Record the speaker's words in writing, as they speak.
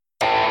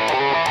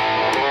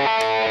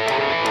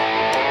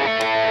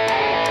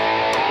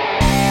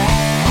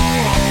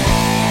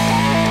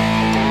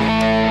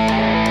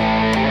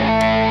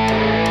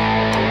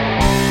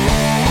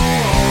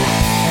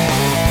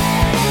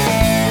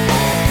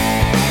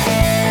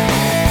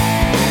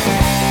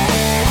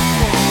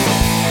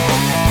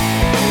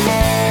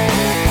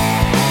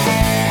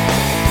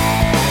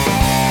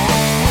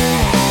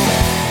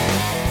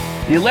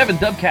The 11th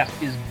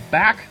Dubcast is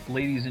back,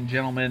 ladies and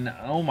gentlemen.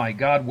 Oh my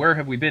God, where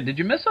have we been? Did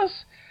you miss us?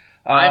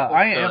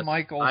 I am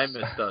Michael. I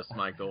missed us,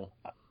 Michael.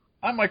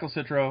 I'm Michael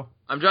Citro.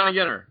 I'm Johnny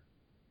Ginner.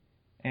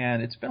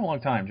 And it's been a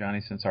long time,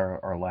 Johnny, since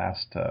our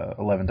last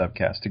 11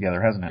 Dubcast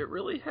together, hasn't it? It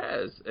really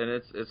has, and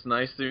it's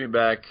nice to be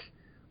back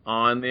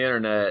on the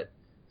internet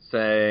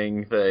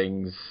saying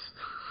things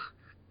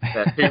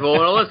that people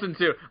want to listen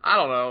to. I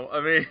don't know.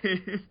 I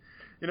mean,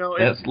 you know,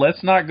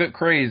 let's not get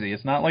crazy.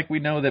 It's not like we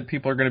know that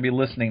people are going to be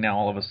listening now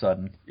all of a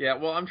sudden. Yeah,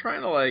 well, I'm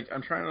trying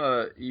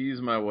to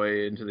ease my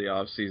way into the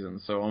off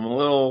season, so I'm a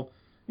little,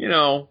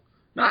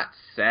 not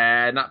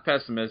sad, not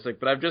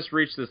pessimistic, but I've just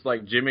reached this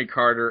like Jimmy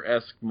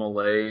Carter-esque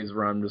malaise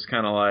where I'm just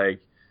kind of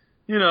like,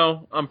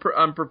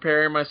 I'm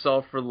preparing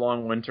myself for the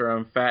long winter.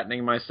 I'm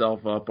fattening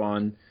myself up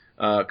on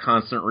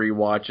constant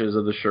rewatches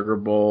of the Sugar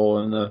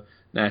Bowl and the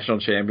National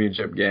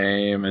Championship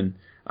game, and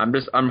I'm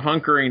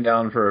hunkering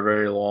down for a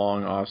very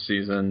long off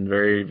season,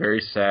 very, very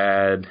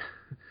sad,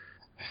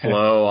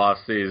 slow off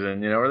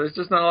season, where there's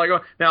just not a lot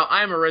going. Now,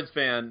 I'm a Reds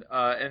fan,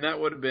 and that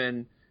would have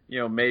been,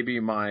 maybe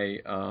my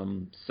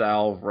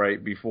salve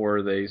right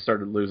before they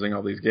started losing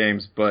all these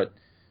games, but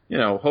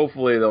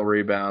hopefully they'll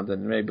rebound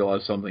and maybe they'll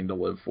have something to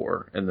live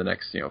for in the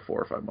next 4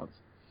 or 5 months.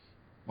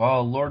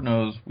 Well, Lord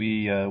knows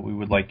we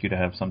would like you to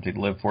have something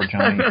to live for,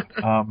 Johnny.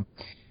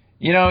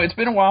 It's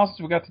been a while since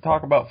we got to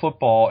talk about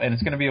football, and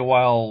it's going to be a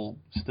while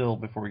still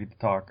before we get to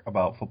talk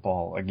about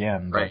football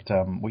again. Right.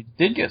 But we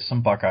did get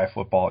some Buckeye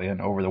football in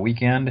over the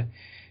weekend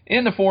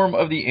in the form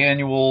of the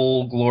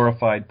annual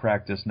glorified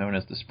practice known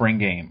as the spring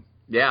game.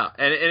 Yeah,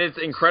 and it's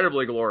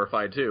incredibly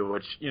glorified, too,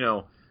 which,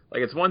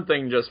 it's one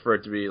thing just for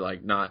it to be,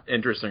 not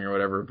interesting or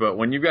whatever, but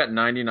when you've got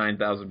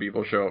 99,000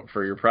 people show up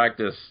for your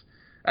practice,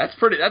 that's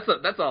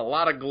a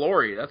lot of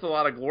glory. That's a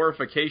lot of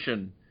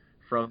glorification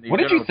from the What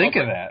did you think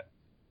public. of that?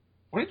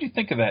 What did you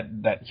think of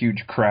that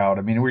huge crowd?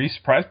 I mean, were you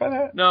surprised by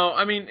that? No,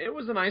 I mean, it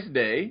was a nice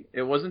day.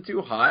 It wasn't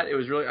too hot. It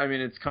was really,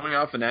 it's coming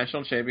off a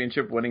national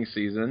championship winning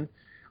season.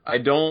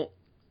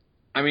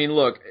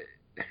 Look,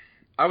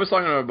 I was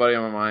talking to a buddy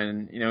of mine,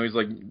 and, he's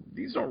like,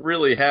 these don't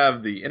really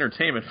have the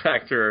entertainment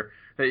factor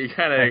that you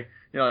kind of,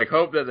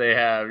 hope that they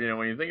have,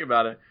 when you think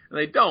about it. And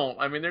they don't.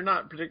 I mean, they're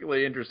not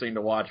particularly interesting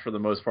to watch for the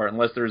most part,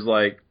 unless there's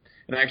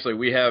and actually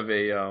we have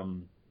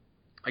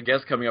a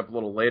guest coming up a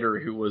little later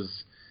who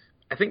was,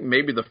 I think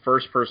maybe the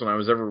first person I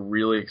was ever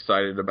really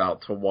excited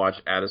about to watch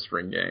at a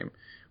spring game.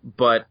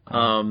 But,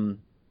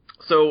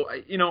 so,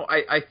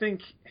 I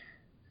think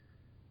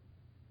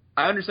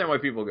I understand why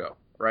people go,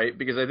 right?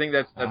 Because I think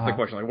that's the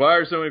question. Why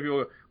are so many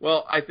people go?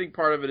 Well, I think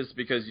part of it is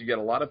because you get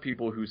a lot of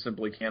people who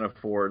simply can't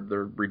afford the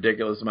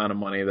ridiculous amount of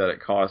money that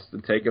it costs to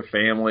take a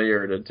family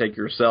or to take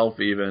yourself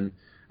even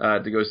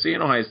to go see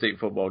an Ohio State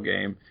football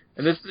game.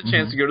 And this is a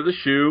chance to go to the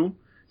shoe,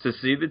 to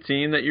see the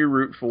team that you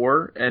root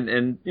for,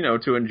 and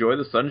to enjoy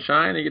the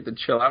sunshine. You get to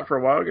chill out for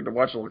a while. You get to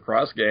watch a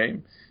lacrosse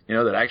game,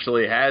 that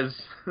actually has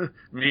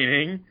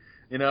meaning,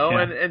 Yeah.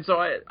 And so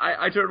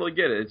I totally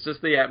get it. It's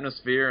just the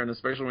atmosphere, and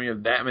especially when you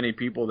have that many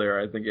people there,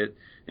 I think it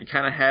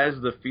kind of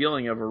has the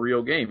feeling of a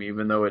real game,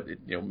 even though it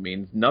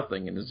means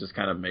nothing and is just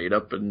kind of made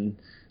up and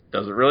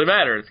doesn't really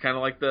matter. It's kind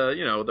of like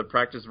the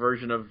practice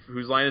version of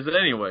Whose Line Is It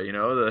Anyway,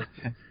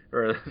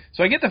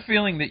 So I get the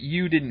feeling that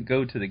you didn't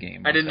go to the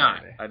game. I did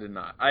not.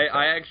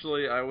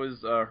 I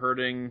was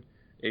herding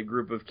a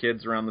group of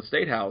kids around the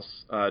State House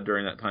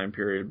during that time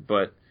period.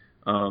 But,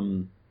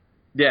 I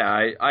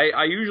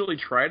usually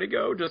try to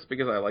go just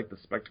because I like the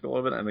spectacle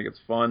of it. I think it's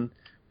fun,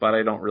 but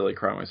I don't really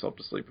cry myself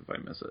to sleep if I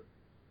miss it.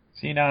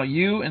 See, now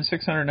you and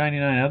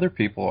 699 other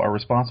people are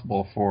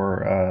responsible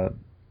for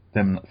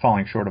them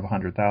falling short of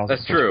 100,000.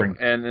 That's true,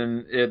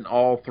 and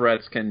all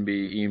threats can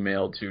be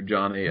emailed to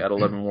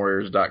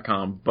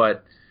johnny@11warriors.com.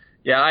 But,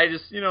 yeah, I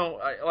just,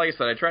 like I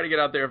said, I try to get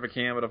out there if I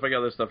can, but if I got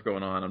other stuff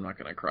going on, I'm not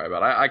going to cry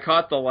about it. I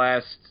caught the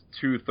last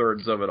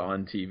 2/3 of it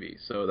on TV,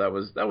 so that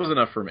was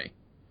enough for me.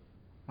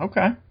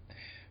 Okay.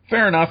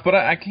 Fair enough, but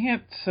I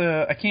can't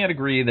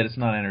agree that it's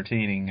not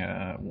entertaining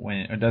when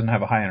it doesn't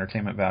have a high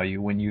entertainment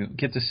value when you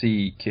get to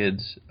see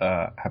kids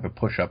have a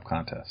push-up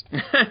contest.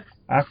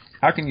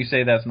 How can you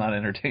say that's not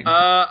entertaining?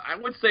 I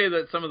would say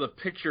that some of the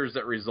pictures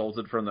that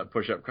resulted from that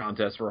push-up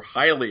contest were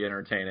highly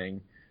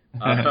entertaining.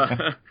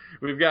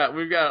 We've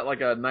got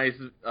like a nice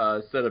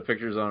set of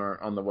pictures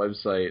on the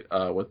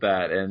website with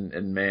that,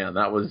 and man,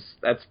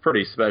 that's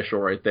pretty special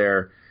right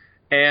there.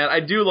 And I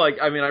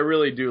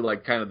really do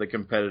like kind of the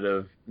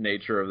competitive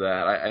nature of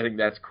that. I think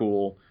that's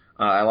cool.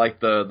 I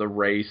like the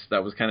race.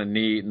 That was kind of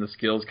neat, and the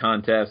skills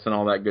contest and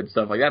all that good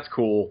stuff. Like, that's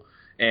cool.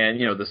 And,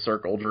 the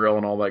circle drill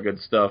and all that good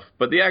stuff.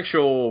 But the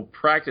actual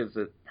practice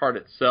part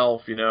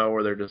itself,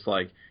 where they're just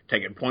like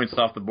taking points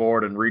off the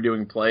board and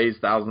redoing plays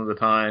thousands of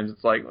times,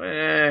 it's like,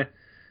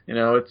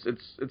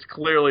 it's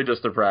clearly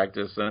just a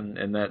practice,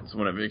 and that's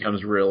when it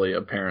becomes really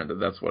apparent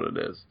that that's what it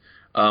is.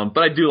 But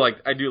I do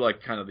like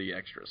kind of the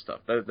extra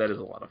stuff. That is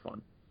a lot of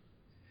fun.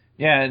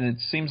 Yeah, and it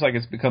seems like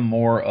it's become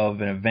more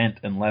of an event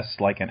and less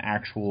like an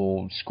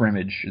actual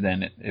scrimmage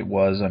than it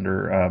was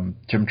under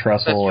Jim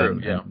Tressel.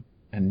 That's true,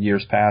 in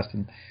years past,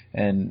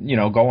 and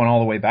going all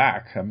the way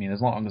back. I mean,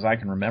 as long as I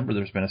can remember,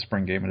 there's been a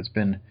spring game, and it's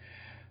been,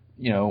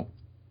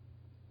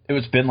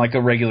 it's been like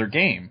a regular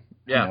game.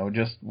 Yeah.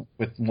 Just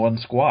with one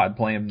squad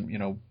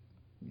playing,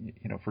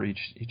 for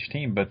each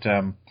team. But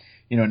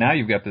now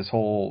you've got this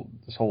whole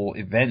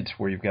event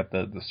where you've got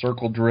the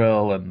circle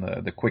drill and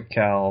the quick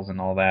cals and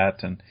all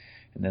that, and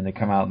then they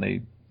come out and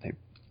they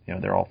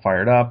they're all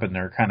fired up, and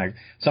they're kind of,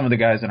 some of the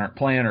guys that aren't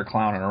playing are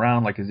clowning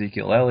around like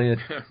Ezekiel Elliott.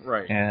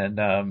 Right. And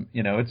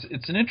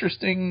it's an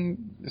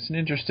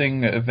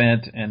interesting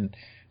event, and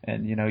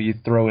you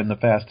throw in the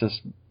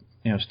fastest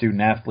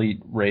student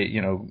athlete rate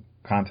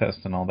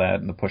contest and all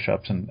that, and the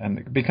push-ups, and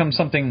it becomes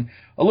something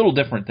a little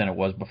different than it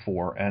was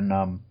before.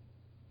 And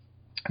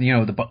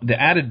the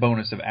added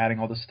bonus of adding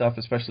all this stuff,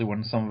 especially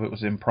when some of it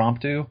was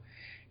impromptu,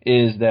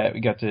 is that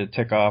we got to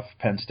tick off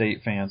Penn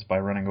State fans by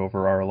running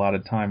over our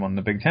allotted time on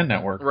the Big Ten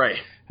Network, right?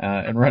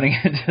 And running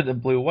into the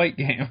blue-white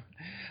game.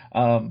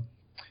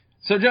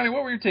 So, Johnny,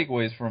 what were your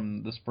takeaways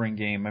from the spring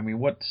game? I mean,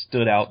 what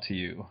stood out to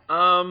you?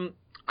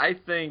 I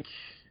think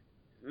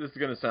this is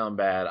going to sound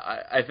bad.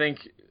 I think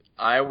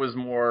I was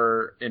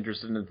more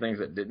interested in the things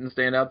that didn't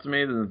stand out to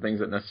me than the things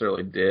that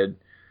necessarily did.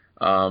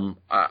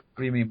 What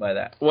do you mean by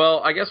that?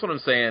 Well, I guess what I'm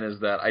saying is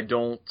that I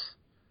don't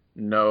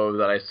know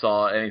that I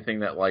saw anything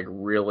that like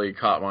really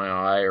caught my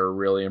eye or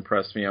really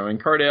impressed me. I mean,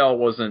 Cardale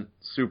wasn't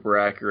super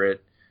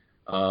accurate.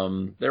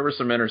 There were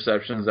some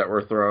interceptions that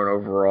were thrown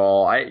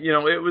overall.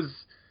 It was,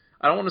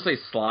 I don't want to say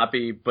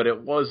sloppy, but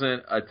it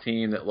wasn't a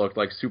team that looked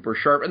like super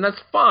sharp, and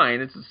that's fine.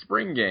 It's a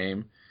spring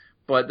game,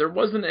 but there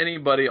wasn't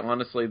anybody,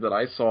 honestly, that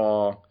I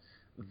saw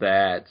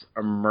that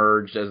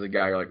emerged as a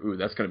guy you're like, ooh,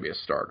 that's going to be a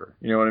starter.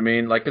 You know what I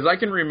mean? Like, because I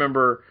can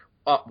remember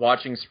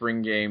watching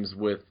spring games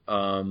with,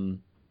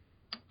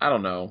 I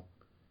don't know,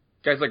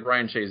 guys like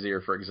Ryan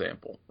Shazier, for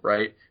example,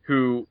 right?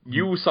 Who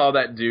you saw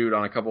that dude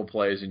on a couple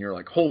plays and you're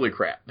like, holy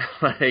crap,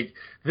 like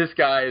this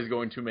guy is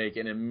going to make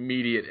an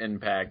immediate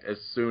impact as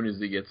soon as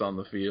he gets on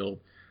the field.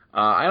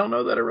 I don't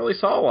know that I really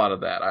saw a lot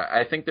of that.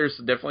 I think there's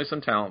definitely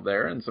some talent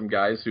there and some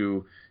guys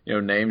who,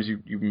 names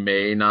you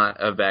may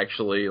not have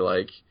actually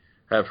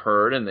have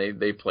heard, and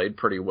they played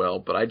pretty well,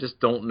 but I just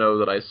don't know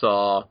that I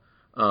saw,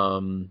 I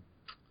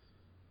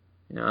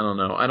don't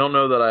know. I don't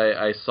know that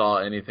I saw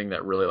anything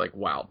that really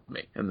wowed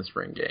me in the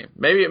spring game.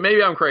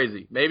 Maybe I'm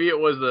crazy. Maybe it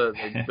was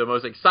the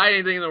most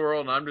exciting thing in the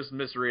world, and I'm just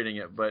misreading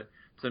it. But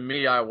to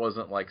me, I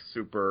wasn't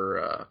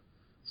super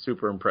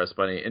impressed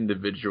by any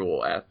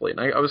individual athlete.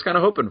 And I was kind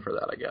of hoping for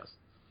that, I guess.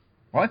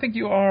 Well, I think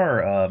you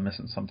are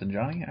missing something,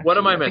 Johnny. Actually. What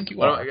am I missing?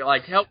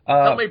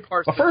 Help me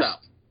parse this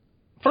out.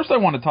 First, I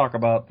want to talk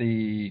about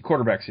the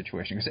quarterback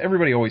situation, because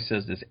everybody always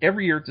says this.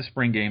 Every year at the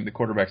spring game, the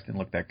quarterbacks didn't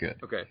look that good.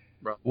 Okay,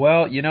 bro.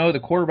 Well, the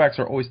quarterbacks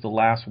are always the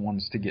last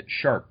ones to get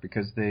sharp,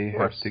 because they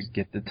have to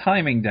get the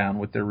timing down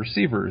with their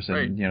receivers.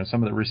 And, right.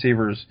 Some of the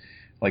receivers,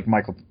 like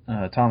Michael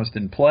Thomas,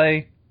 didn't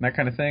play, that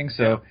kind of thing.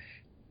 So,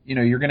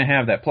 you're going to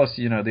have that. Plus,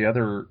 the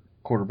other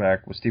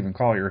quarterback was Stephen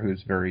Collier,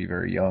 who's very,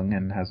 very young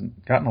and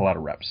hasn't gotten a lot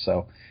of reps.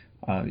 So,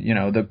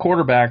 the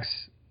quarterbacks,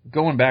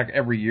 going back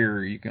every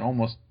year, you can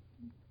almost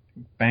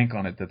bank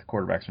on it that the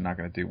quarterbacks are not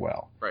going to do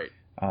well. Right.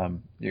 I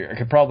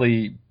could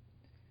probably,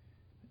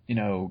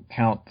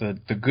 count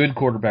the good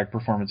quarterback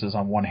performances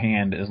on one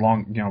hand, as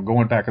long,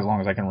 going back as long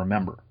as I can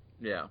remember.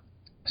 Yeah.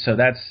 So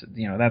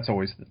that's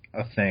always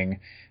a thing,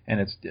 and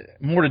it's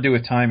more to do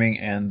with timing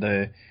and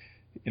the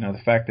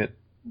fact that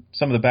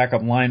some of the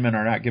backup linemen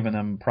are not giving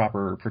them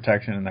proper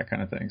protection and that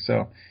kind of thing.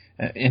 So,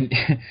 and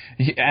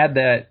you add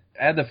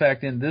the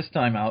fact in this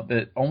timeout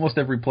that almost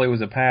every play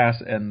was a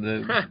pass, and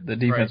the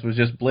defense right. was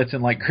just blitzing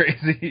like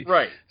crazy.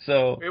 Right.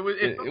 So it was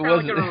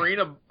like an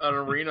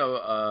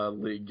arena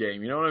league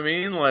game. You know what I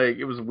mean? Like,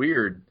 it was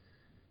weird.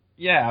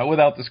 Yeah,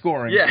 without the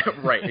scoring. Yeah,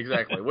 right,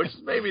 exactly. Which is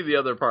maybe the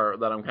other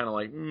part that I'm kind of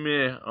like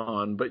meh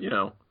on, but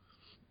Yeah.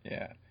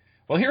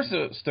 Well, here's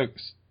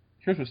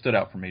what stood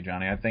out for me,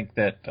 Johnny. I think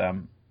that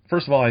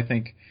first of all, I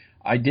think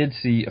I did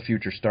see a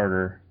future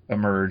starter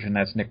emerge, and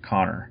that's Nick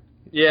Connor.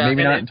 Yeah,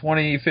 maybe not in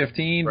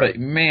 2015, right.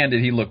 but man,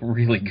 did he look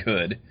really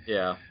good.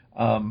 Yeah.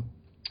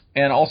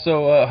 And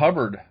also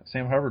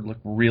Sam Hubbard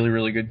looked really,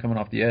 really good coming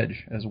off the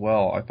edge as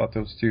well. I thought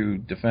those two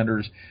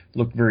defenders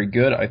looked very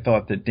good. I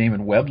thought that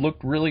Damon Webb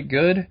looked really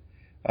good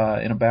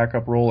in a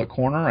backup role at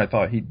corner. I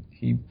thought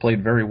he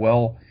played very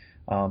well.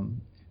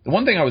 The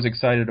one thing I was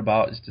excited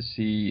about is to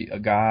see a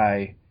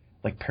guy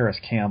like Paris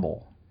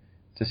Campbell,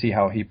 to see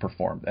how he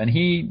performed. And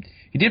he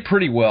did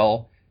pretty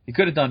well. He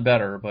could have done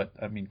better, but,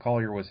 I mean,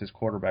 Collier was his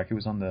quarterback. He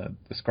was on the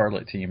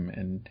Scarlet team,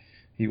 and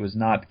he was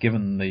not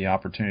given the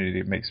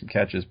opportunity to make some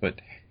catches. But,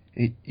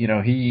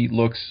 he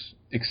looks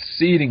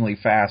exceedingly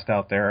fast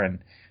out there, and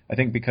I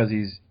think because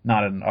he's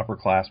not an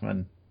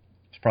upperclassman,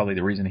 it's probably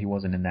the reason he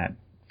wasn't in that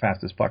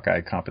fastest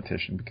Buckeye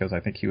competition, because I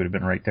think he would have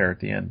been right there at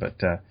the end. But,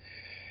 so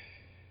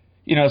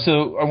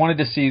I wanted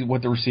to see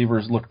what the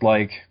receivers looked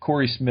like.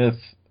 Corey Smith,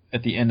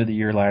 at the end of the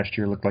year last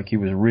year, looked like he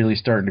was really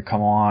starting to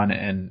come on,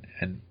 and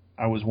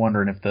I was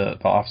wondering if the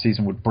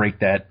offseason would break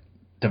that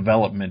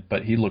development,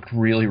 but he looked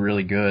really,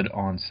 really good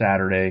on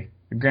Saturday.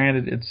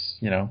 Granted, it's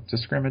a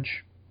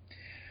scrimmage,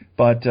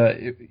 But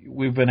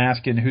we've been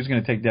asking who's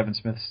going to take Devin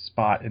Smith's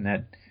spot in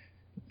that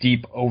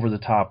deep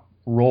over-the-top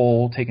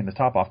role, taking the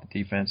top off the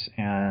defense,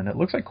 and it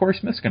looks like Corey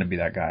Smith's going to be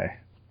that guy.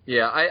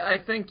 Yeah, I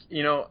think,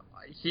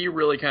 he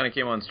really kind of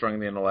came on strong at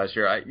the end of last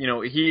year.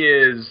 He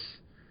is...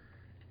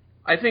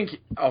 I think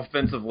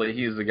offensively,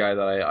 he's the guy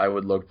that I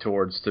would look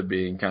towards to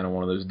being kind of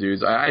one of those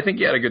dudes. I think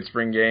he had a good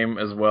spring game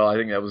as well. I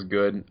think that was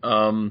good.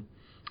 I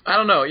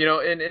don't know,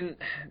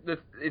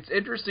 it's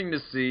interesting to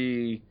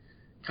see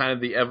kind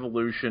of the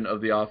evolution of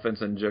the offense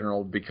in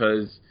general,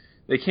 because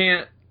they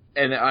can't,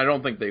 and I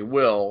don't think they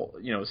will,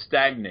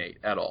 stagnate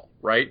at all,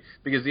 right?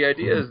 Because the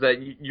idea is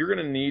that you're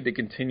going to need to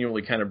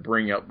continually kind of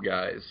bring up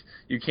guys.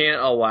 You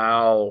can't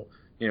allow,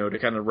 to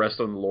kind of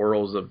rest on the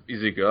laurels of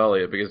Ezekiel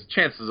Elliott, because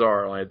chances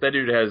are, like, that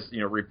dude has,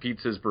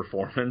 repeats his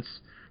performance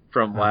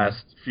from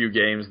last few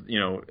games,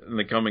 in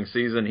the coming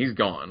season, he's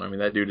gone. I mean,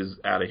 that dude is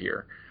out of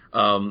here.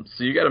 So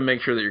you got to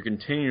make sure that you're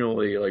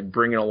continually, like,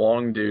 bringing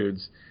along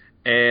dudes,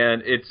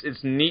 and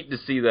it's neat to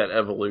see that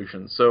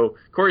evolution. So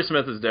Corey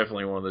Smith is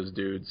definitely one of those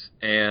dudes,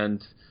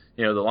 and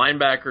the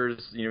linebackers,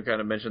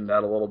 kind of mentioned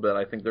that a little bit.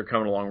 I think they're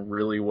coming along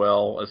really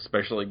well,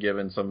 especially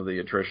given some of the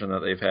attrition that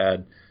they've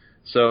had.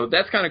 So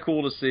that's kind of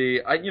cool to see.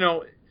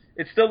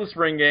 It's still the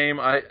spring game.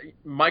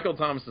 Michael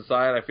Thomas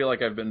aside, I feel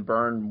like I've been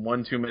burned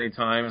one too many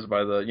times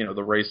by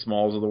the Ray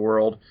Smalls of the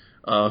world.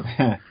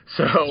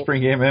 So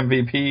spring game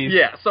MVPs.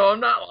 Yeah, so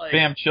I'm not like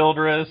Bam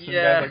Childress and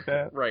guys like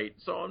that. Right.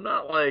 So I'm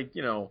not like,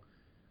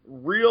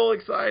 real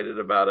excited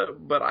about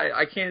it, but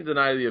I can't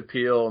deny the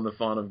appeal and the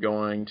fun of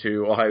going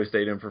to Ohio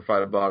Stadium for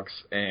 $5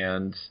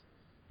 and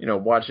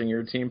watching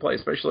your team play,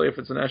 especially if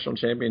it's a national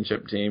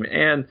championship team,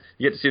 and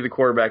you get to see the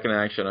quarterback in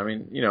action. I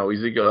mean,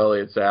 Ezekiel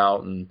Elliott's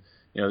out, and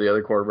the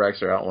other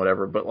quarterbacks are out and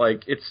whatever, but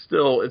like it's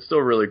still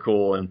really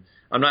cool, and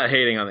I'm not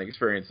hating on the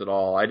experience at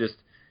all. I just,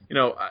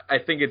 I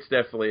think it's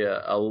definitely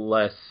a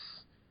less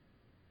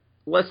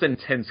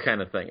intense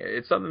kind of thing.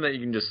 It's something that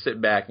you can just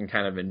sit back and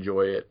kind of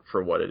enjoy it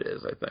for what it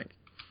is, I think.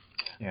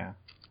 Yeah.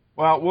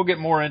 Well, we'll get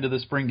more into the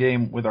spring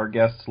game with our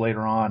guests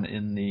later on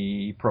in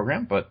the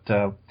program, but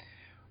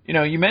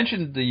you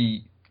mentioned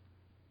the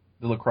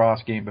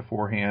lacrosse game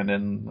beforehand,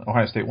 and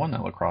Ohio State won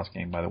that lacrosse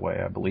game, by the way,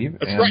 I believe.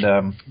 That's and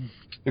right.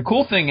 The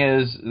cool thing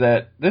is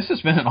that this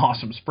has been an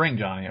awesome spring,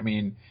 Johnny. I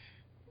mean,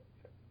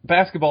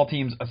 basketball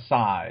teams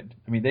aside,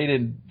 they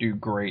didn't do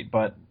great,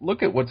 but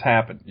look at what's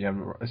happened. You have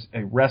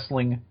a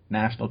wrestling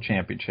national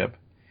championship.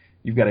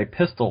 You've got a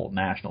pistol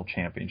national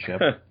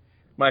championship.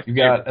 You've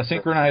got a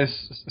synchronized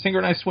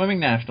swimming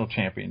national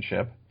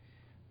championship.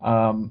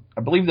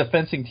 I believe the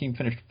fencing team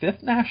finished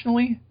 5th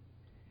nationally.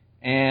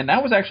 And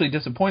that was actually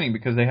disappointing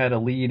because they had a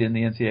lead in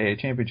the NCAA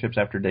championships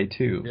after day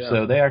 2. Yeah.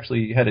 So they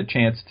actually had a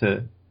chance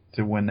to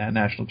win that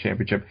national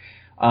championship.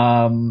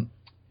 And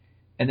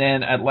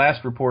then at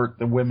last report,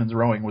 the women's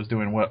rowing was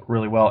doing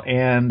really well.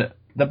 And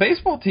the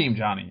baseball team,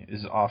 Johnny,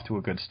 is off to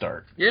a good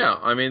start. Yeah,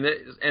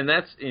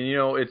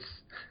 it's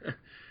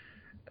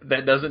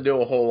that doesn't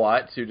do a whole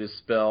lot to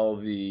dispel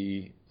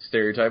the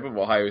stereotype of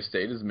Ohio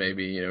State as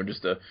maybe,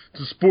 just a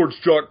sports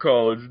jock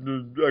college,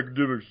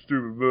 academic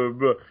stupid, blah,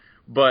 blah.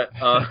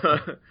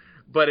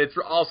 But it's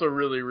also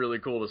really, really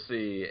cool to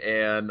see,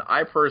 and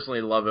I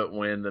personally love it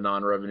when the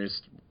non-revenue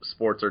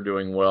sports are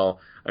doing well.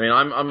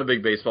 I'm a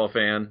big baseball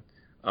fan.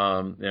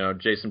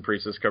 Jason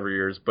Priest's cover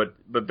years, but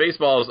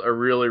baseball is a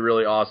really,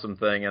 really awesome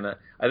thing, and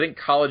I think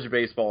college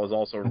baseball is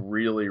also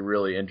really,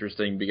 really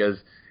interesting because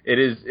it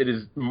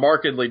is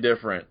markedly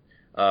different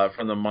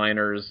from the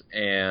minors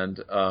and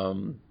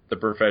the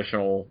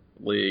professional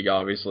league,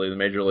 obviously the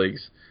major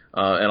leagues.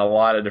 In a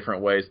lot of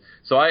different ways.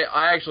 So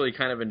I actually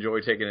kind of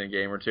enjoy taking a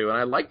game or two, and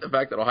I like the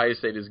fact that Ohio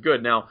State is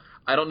good. Now,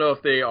 I don't know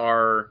if they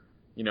are,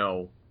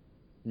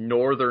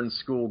 northern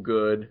school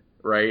good,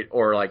 right,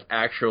 or like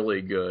actually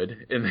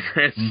good in the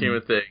grand scheme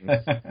of things.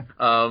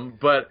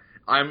 But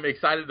I'm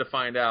excited to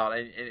find out.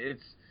 And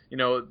it's,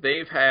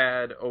 they've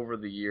had over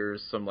the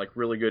years some like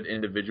really good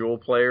individual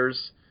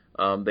players.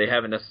 They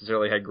haven't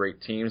necessarily had great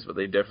teams, but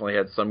they definitely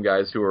had some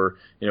guys who are,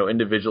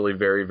 individually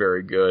very,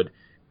 very good.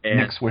 And,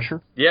 Nick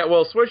Swisher? Yeah,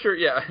 well,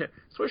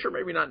 Swisher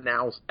maybe not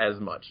now as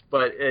much,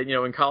 but,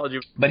 in college...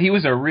 But he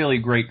was a really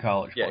great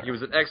college player. Yeah, he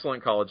was an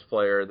excellent college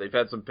player. They've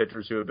had some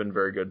pitchers who have been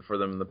very good for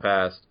them in the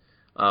past.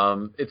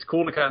 It's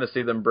cool to kind of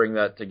see them bring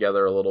that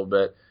together a little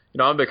bit.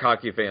 I'm a big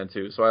hockey fan,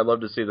 too, so I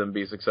love to see them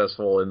be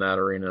successful in that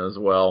arena as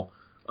well.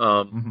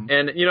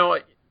 And,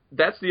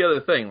 that's the other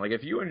thing. Like,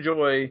 if you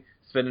enjoy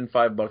spending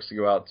 $5 to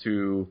go out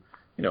to,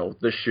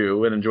 the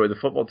shoe and enjoy the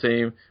football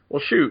team,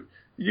 well, shoot.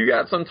 You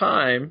got some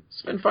time,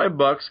 spend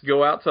 $5,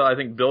 go out to, I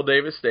think, Bill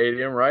Davis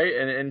Stadium, right,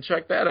 and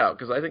check that out,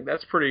 because I think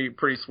that's pretty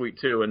sweet,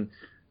 too. And,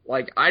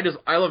 like, I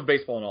love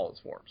baseball in all its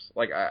forms.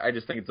 Like, I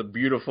just think it's a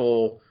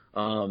beautiful,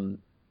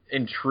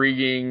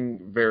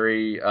 intriguing,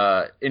 very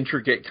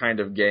intricate kind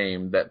of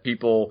game that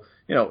people,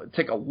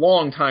 take a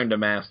long time to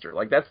master.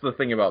 Like, that's the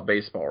thing about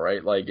baseball,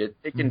 right? Like,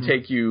 it can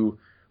take you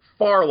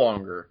far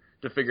longer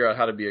to figure out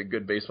how to be a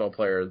good baseball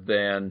player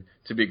than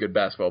to be a good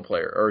basketball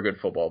player or a good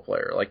football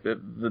player. Like,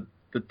 the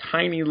the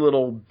tiny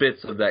little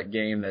bits of that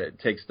game that it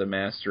takes to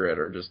master it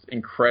are just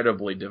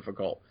incredibly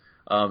difficult.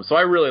 So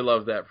I really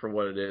love that for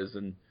what it is.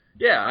 And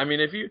yeah, I mean,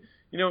 if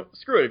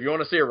screw it. If you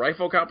want to see a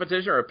rifle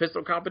competition or a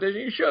pistol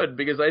competition, you should,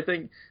 because I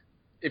think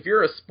if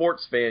you're a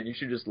sports fan, you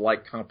should just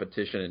like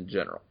competition in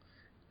general.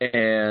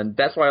 And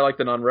that's why I like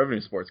the non-revenue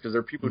sports, because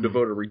there are people who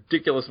devote a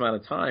ridiculous amount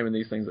of time in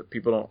these things that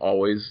people don't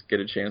always get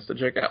a chance to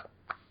check out.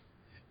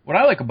 What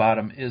I like about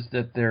them is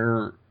that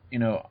they're,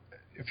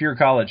 if you're a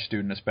college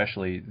student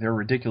especially, they're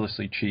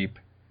ridiculously cheap,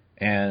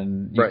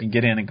 and you can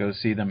get in and go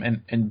see them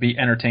and be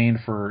entertained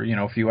for,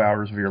 a few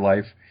hours of your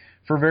life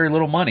for very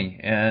little money,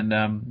 and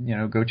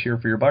go cheer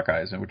for your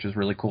Buckeyes, which is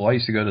really cool. I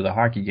used to go to the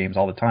hockey games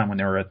all the time when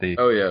they were at the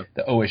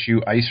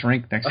OSU ice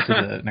rink next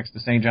to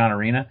St. John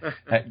Arena.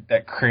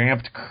 That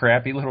cramped,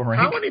 crappy little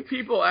rink. How many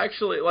people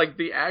actually, like,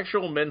 the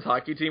actual men's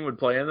hockey team would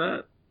play in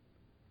that?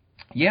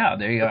 Yeah,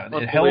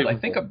 it held.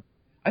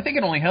 I think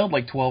it only held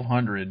like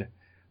 1,200.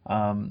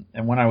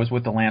 And when I was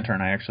with the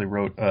Lantern, I actually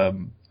wrote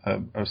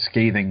a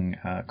scathing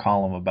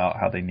column about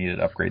how they needed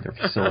to upgrade their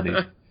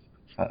facilities.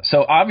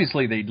 So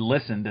obviously they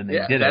listened and they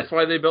did it. That's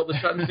why they built the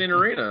Schottenstein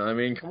Arena. I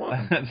mean, come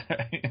on. That's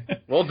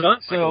right. Well done,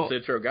 Michael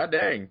Citro. God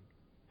dang.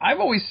 I've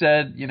always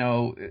said,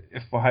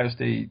 if Ohio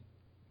State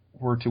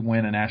were to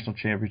win a national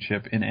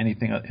championship in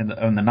anything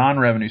in the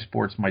non-revenue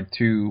sports, my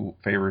two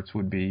favorites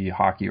would be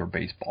hockey or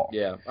baseball.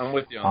 Yeah, I'm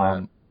with you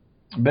on that.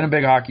 I've been a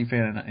big hockey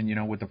fan,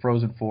 and with the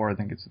Frozen Four, I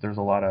think there's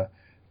a lot of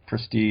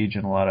prestige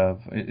and a lot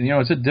of,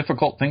 it's a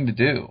difficult thing to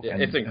do. Yeah,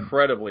 it's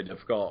incredibly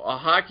difficult.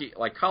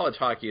 College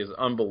hockey is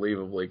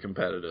unbelievably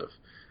competitive.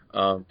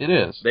 It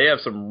is. They have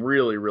some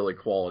really, really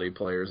quality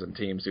players and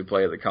teams who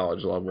play at the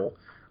college level.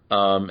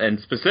 And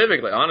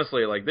specifically,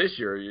 honestly, like this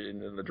year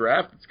in the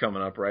draft that's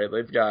coming up, right?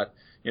 They've got,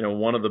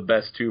 one of the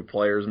best two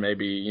players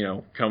maybe,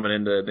 coming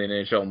into the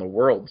NHL in the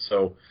world.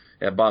 So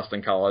at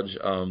Boston College,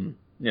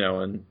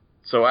 and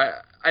so I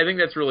think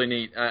that's really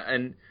neat.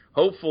 And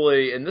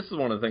hopefully, and this is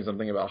one of the things I'm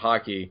thinking about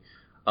hockey,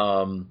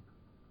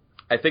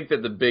 I think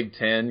that the Big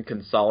Ten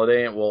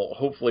consolidating will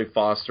hopefully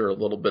foster a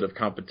little bit of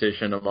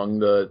competition among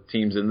the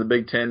teams in the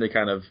Big Ten to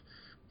kind of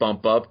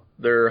bump up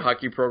their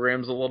hockey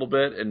programs a little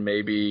bit, and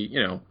maybe,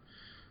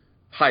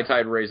 high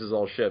tide raises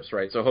all ships,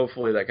 right? So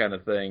hopefully that kind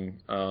of thing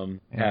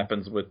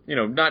happens with,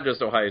 not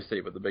just Ohio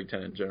State, but the Big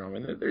Ten in general. I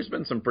mean, there's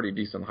been some pretty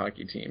decent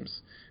hockey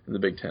teams in the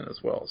Big Ten as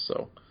well,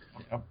 so...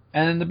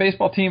 And the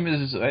baseball team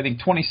is, I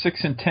think,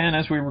 26-10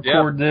 as we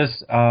record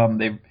this.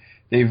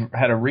 They've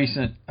had a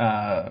recent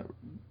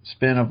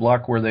spin of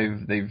luck where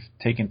they've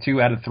taken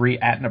 2 out of 3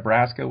 at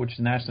Nebraska, which is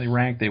nationally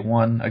ranked. They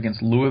won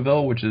against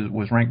Louisville, which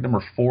was ranked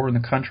number 4 in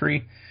the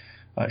country.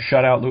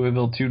 Shut out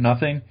Louisville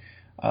 2-0.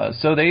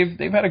 So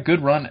they've had a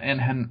good run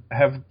and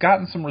have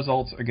gotten some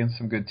results against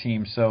some good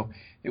teams. So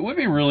it would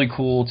be really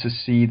cool to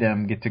see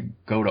them get to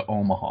go to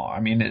Omaha. I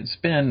mean, it's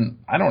been,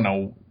 I don't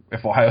know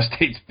if Ohio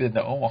State's been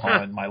to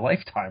Omaha in my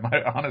lifetime,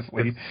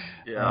 honestly.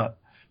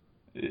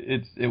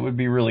 It would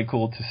be really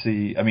cool to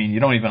see. I mean,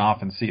 you don't even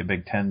often see a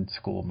Big Ten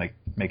school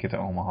make it to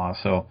Omaha,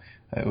 so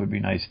it would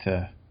be nice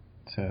to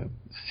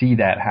see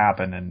that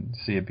happen and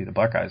see it be the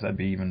Buckeyes. That'd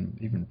be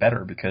even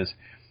better, because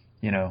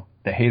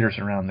the haters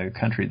around the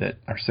country that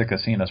are sick of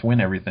seeing us win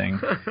everything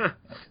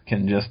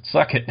can just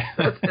suck it.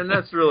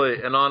 That's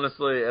really, and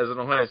honestly, as an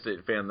Ohio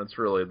State fan, that's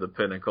really the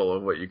pinnacle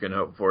of what you can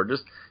hope for.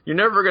 Just you're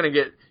never going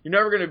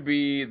to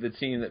be the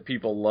team that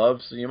people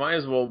love, so you might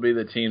as well be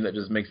the team that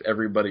just makes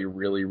everybody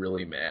really,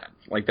 really mad.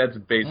 Like, that's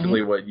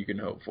basically what you can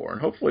hope for,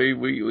 and hopefully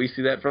we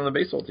see that from the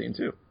baseball team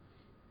too.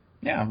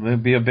 Yeah,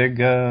 it'd be a big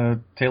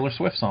Taylor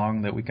Swift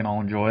song that we can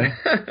all enjoy.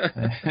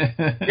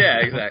 Yeah,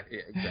 exactly.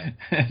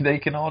 They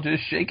can all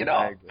just shake it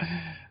off.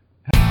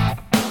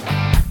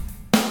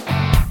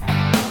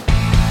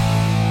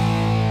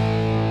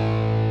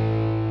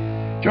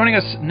 Joining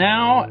us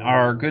now,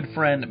 our good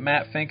friend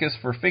Matt Finkes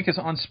for Finkes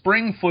on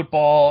Spring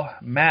Football.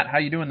 Matt, how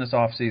you doing this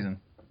off season?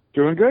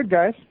 Doing good,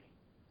 guys.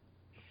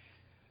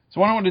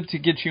 So I wanted to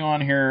get you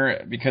on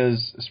here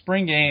because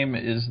spring game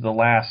is the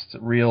last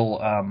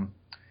real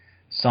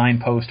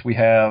signpost we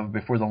have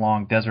before the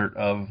long desert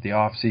of the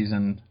off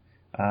season,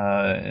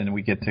 and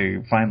we get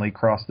to finally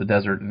cross the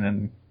desert and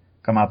then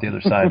come out the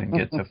other side and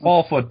get to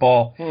fall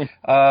football.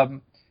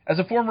 As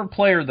a former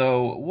player,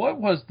 though,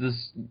 what was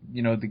this,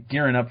 the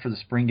gearing up for the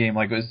spring game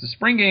like? Is the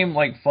spring game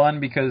like fun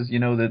because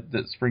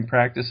that spring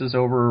practice is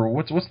over? Or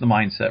what's the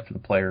mindset for the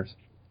players?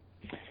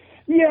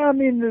 Yeah, I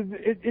mean,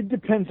 it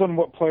depends on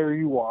what player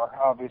you are.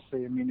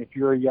 Obviously, I mean, if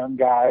you're a young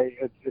guy,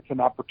 it's an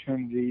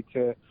opportunity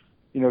to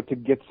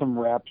get some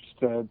reps,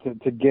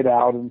 to get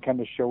out and kind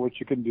of show what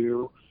you can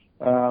do.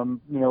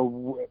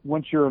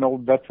 Once you're an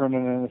old veteran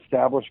and an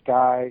established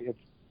guy,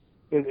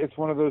 it's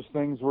one of those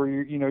things where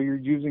you're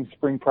using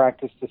spring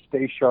practice to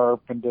stay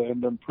sharp and to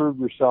improve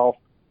yourself.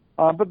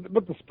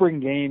 But the spring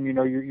game,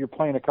 you're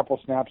playing a couple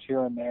snaps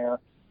here and there.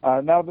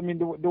 Now, I mean,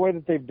 the way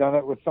that they've done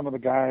it with some of the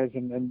guys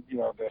and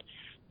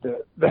the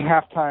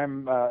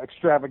halftime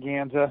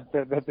extravaganza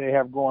that they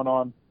have going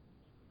on,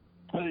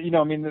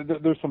 I mean,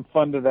 there's some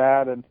fun to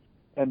that. And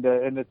and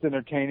it's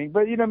entertaining.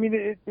 But I mean,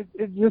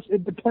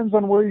 it depends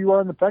on where you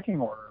are in the pecking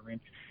order. I mean,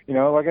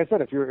 like I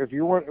said, if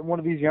you're one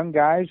of these young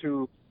guys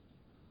who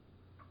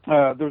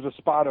there's a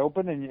spot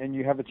open and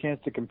you have a chance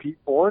to compete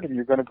for it, and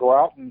you're going to go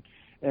out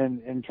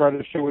and try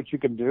to show what you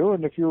can do.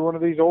 And if you're one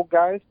of these old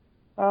guys,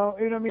 I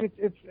mean,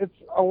 it's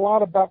a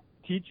lot about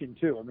teaching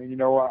too. I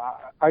mean,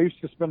 I used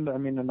to spend,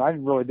 and I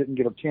really didn't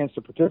get a chance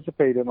to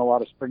participate in a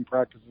lot of spring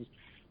practices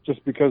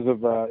just because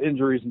of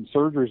injuries and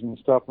surgeries and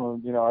stuff.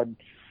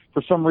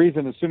 For some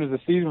reason, as soon as the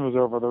season was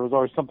over, there was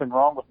always something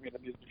wrong with me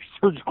that needed to be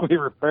surgically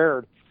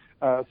repaired.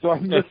 So I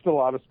missed a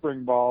lot of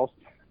spring balls.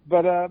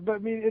 But I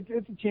mean,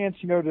 it's a chance,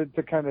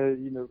 to kind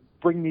of,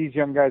 bring these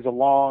young guys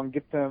along,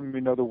 get them,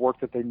 the work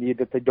that they need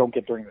that they don't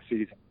get during the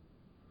season.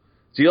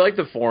 Do you like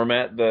the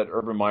format that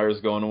Urban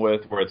Meyer's going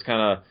with, where it's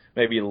kind of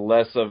maybe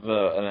less of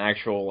an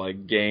actual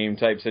like game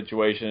type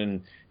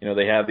situation?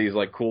 They have these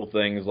like cool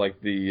things like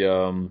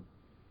the,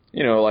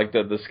 like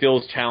the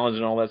skills challenge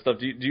and all that stuff.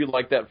 Do you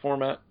like that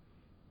format?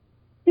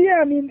 Yeah,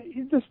 I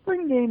mean, the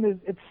spring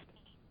game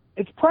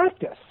it's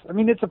practice. I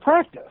mean, it's a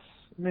practice.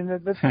 I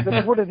mean,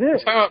 that's what it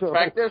is. Talking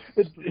about practice?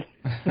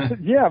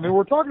 Yeah, I mean,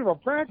 we're talking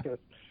about practice.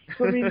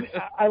 So, I mean,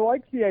 I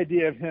like the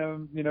idea of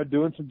him,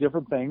 doing some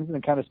different things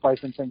and kind of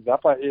spicing things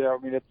up.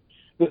 It's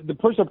the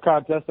push-up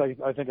contest. I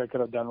think I could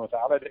have done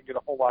without. I didn't get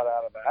a whole lot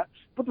out of that.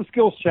 But the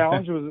skills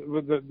challenge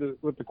with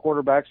the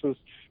quarterbacks was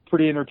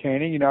pretty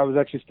entertaining. I was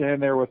actually standing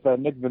there with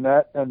Nick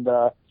Vanette and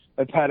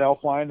Pat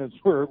Elfline as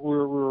we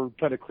were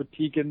kind of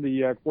critiquing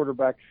the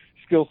quarterback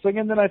skills thing.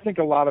 And then I think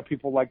a lot of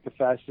people like the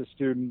fastest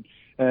student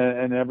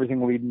and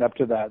everything leading up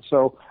to that.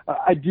 So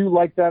I do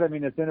like that. I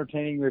mean, it's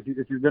entertaining.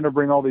 If you're going to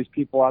bring all these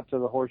people out to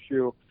the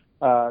Horseshoe,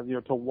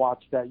 to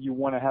watch that, you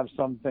want to have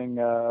something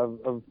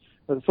of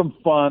some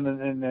fun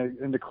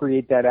and to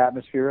create that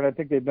atmosphere. And I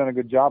think they've done a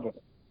good job of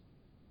it.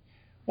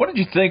 What did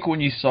you think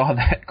when you saw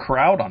that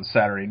crowd on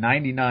Saturday,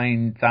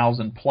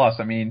 99,000 plus?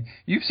 I mean,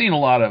 you've seen a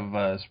lot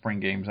of spring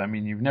games. I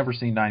mean, you've never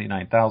seen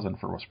 99,000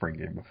 for a spring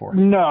game before.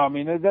 No, I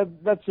mean,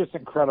 that's just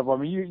incredible. I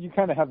mean, you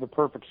kind of have the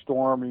perfect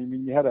storm. I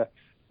mean, you had a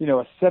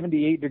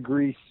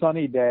 78-degree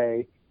sunny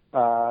day,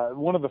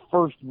 one of the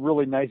first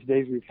really nice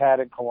days we've had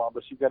in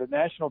Columbus. You've got a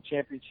national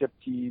championship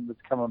team that's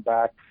coming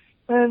back.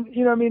 And,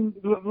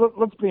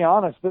 let's be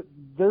honest,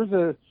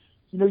 there's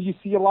you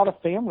see a lot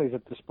of families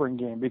at the spring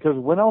game, because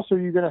when else are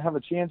you going to have a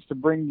chance to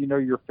bring,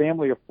 your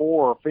family of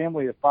 4 or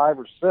family of 5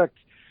 or 6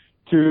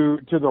 to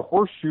the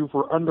Horseshoe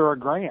for under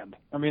 $1,000?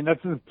 I mean,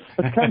 that's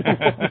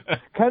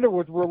kind of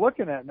what we're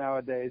looking at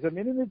nowadays. I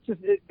mean, and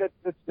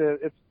it's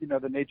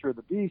the nature of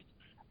the beast.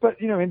 But,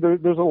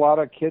 there's a lot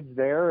of kids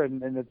there,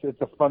 and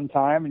it's a fun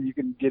time, and you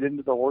can get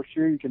into the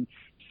Horseshoe, you can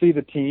see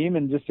the team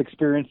and just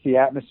experience the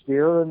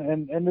atmosphere,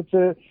 and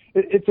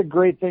it's a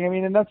great thing. I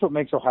mean, and that's what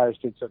makes Ohio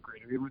State so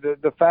great. I mean,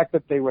 the fact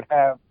that they would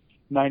have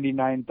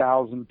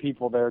 99,000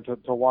 people there to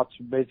watch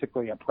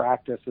basically a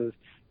practice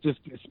just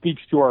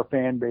speaks to our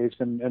fan base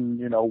and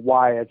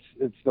why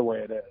it's the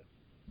way it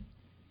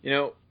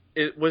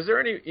is. Was there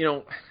any,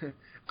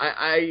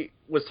 I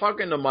was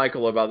talking to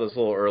Michael about this a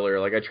little earlier.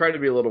 Like, I try to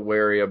be a little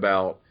wary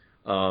about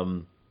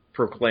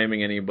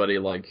proclaiming anybody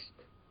like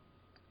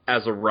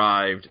as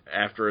arrived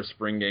after a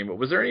spring game. But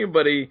was there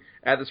anybody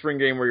at the spring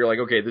game where you're like,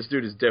 okay, this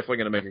dude is definitely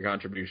going to make a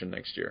contribution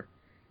next year?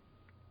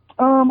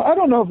 I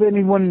don't know if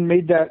anyone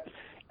made that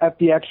at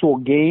the actual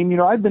game.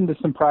 I've been to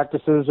some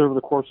practices over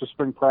the course of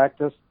spring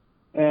practice,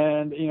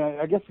 and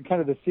I guess kind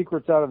of the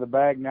secret's out of the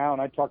bag now.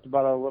 And I talked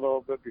about it a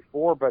little bit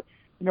before, but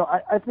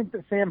I think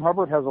that Sam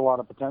Hubbard has a lot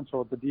of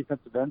potential at the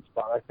defensive end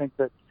spot. I think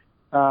that,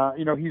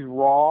 he's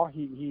raw.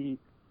 He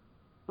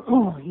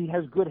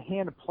has good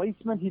hand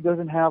placement. He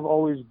doesn't have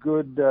always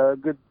good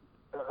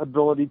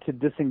ability to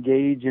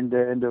disengage and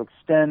to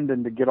extend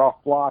and to get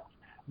off blocks,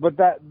 but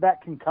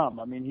that can come.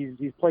 I mean,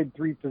 he's played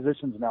 3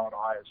 positions now at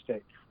Ohio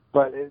State,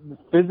 but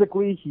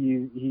physically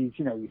he's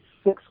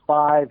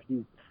 6'5".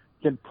 He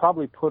can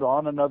probably put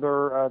on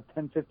another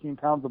 10, 15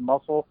 pounds of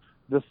muscle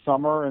this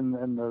summer in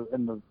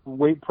the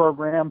weight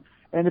program.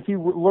 And if he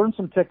learns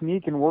some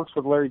technique and works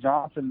with Larry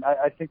Johnson,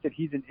 I think that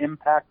he's an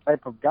impact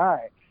type of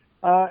guy.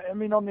 I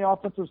mean, on the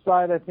offensive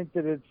side, I think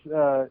that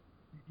it's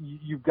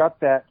you've got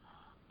that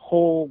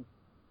whole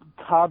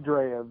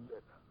cadre of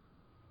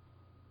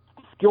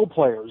skill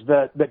players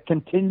that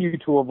continue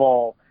to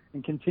evolve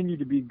and continue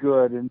to be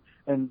good and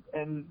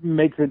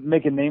make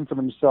a name for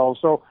themselves.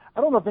 So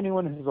I don't know if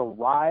anyone has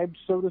arrived,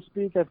 so to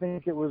speak. I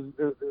think it was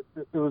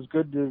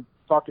good to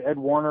talk to Ed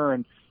Warner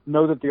and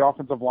know that the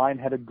offensive line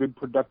had a good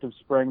productive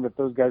spring, that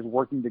those guys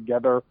working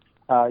together.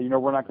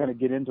 We're not going to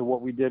get into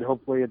what we did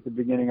hopefully at the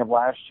beginning of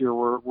last year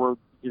where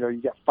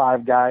you got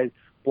 5 guys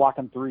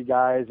blocking 3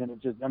 guys, and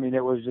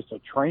it was just a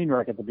train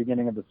wreck at the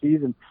beginning of the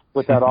season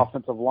with that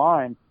offensive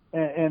line.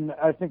 And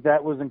I think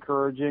that was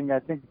encouraging. I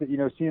think that,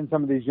 seeing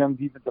some of these young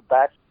defensive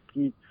backs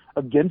compete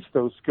against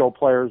those skill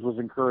players was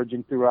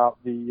encouraging throughout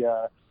the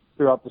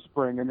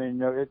spring. I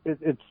mean,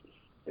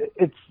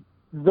 it's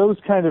those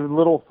kind of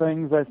little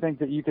things I think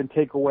that you can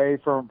take away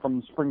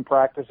from spring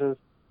practices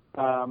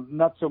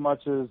Not so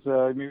much as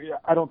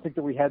I don't think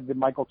that we had the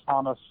Michael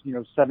Thomas,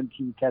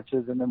 17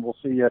 catches and then we'll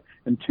see you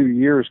in 2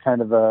 years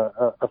kind of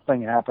a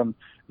thing happen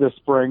this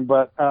spring.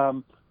 But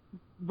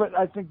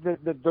I think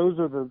that those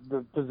are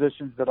the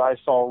positions that I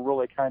saw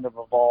really kind of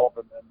evolve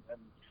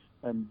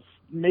and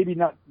maybe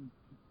not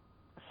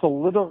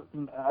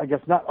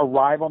not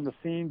arrive on the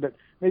scene, but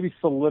maybe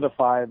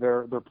solidify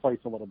their place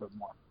a little bit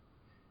more.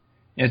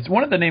 It's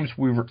one of the names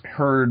we've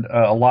heard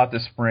a lot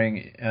this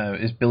spring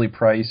is Billy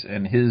Price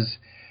and his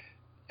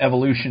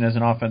evolution as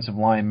an offensive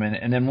lineman.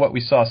 And then what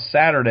we saw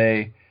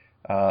Saturday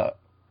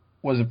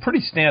was a pretty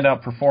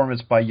standout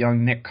performance by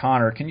young Nick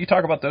Connor. Can you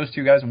talk about those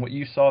two guys and what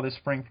you saw this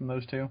spring from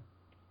those two?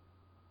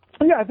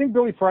 Yeah, I think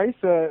Billy Price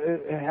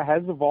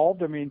has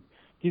evolved. I mean,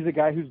 he's a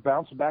guy who's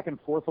bounced back and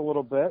forth a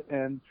little bit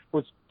and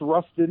was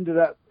thrust into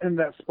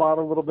that spot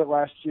a little bit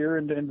last year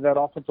into that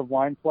offensive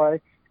line play.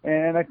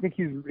 And I think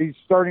he's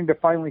starting to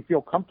finally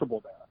feel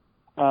comfortable there,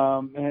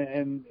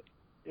 and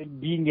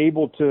being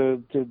able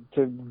to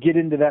get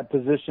into that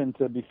position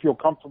to feel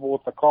comfortable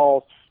with the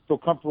calls, feel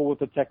comfortable with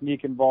the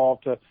technique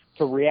involved,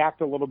 to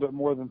react a little bit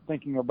more than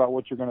thinking about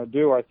what you're going to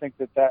do. I think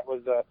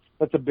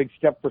that's a big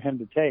step for him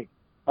to take.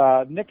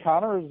 Nick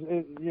Connor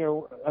is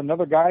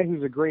another guy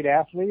who's a great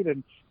athlete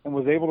and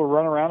was able to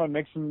run around and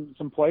make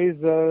some plays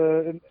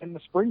in the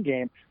spring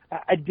game.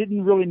 I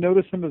didn't really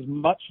notice him as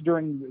much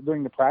during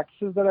the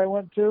practices that I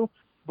went to,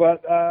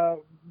 but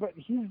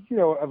he's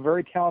a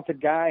very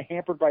talented guy,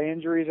 hampered by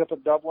injuries up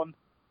at Dublin.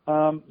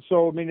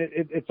 So I mean,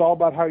 it's all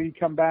about how you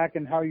come back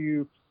and how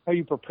you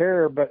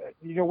prepare. But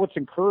what's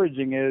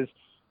encouraging is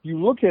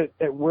you look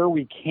at where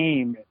we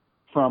came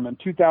from in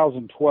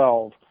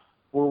 2012,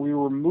 where we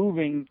were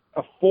moving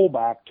a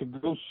fullback to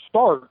go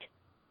start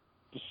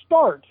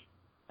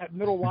at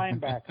middle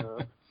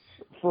linebacker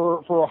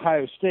for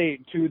Ohio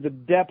State, to the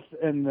depth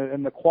and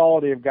the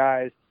quality of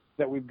guys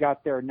that we've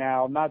got there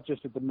now, not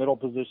just at the middle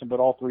position, but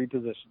all three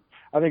positions.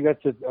 I think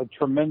that's a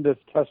tremendous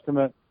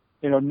testament,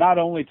 not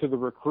only to the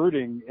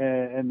recruiting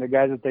and the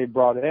guys that they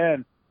brought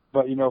in,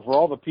 but, for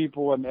all the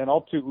people, and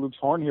I'll toot Luke's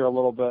horn here a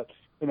little bit,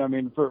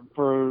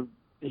 for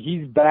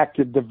he's back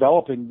to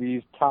developing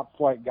these top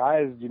flight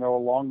guys,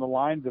 along the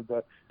lines of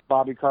the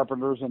Bobby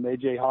Carpenters and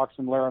AJ Hawks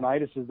and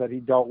Laurinaitis that he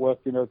dealt with,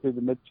 through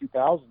the mid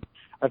 2000s.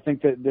 I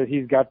think that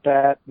he's got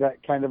that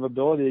kind of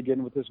ability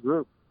again with this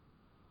group.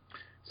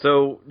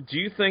 So do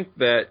you think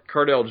that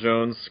Cardale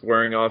Jones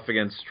squaring off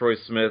against Troy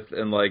Smith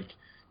in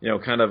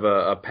kind of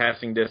a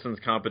passing distance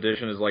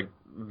competition is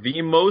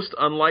the most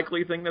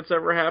unlikely thing that's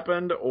ever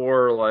happened,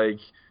 or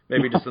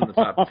maybe just in the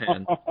top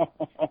 10?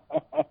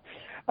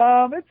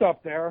 It's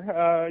up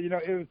there.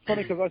 It was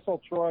funny because I saw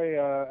Troy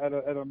at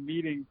a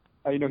meeting.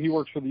 He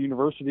works for the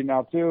university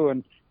now too,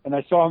 and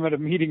I saw him at a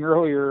meeting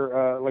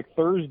earlier,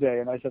 Thursday,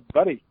 and I said,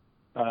 "Buddy,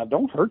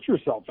 don't hurt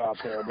yourself out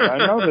there." But I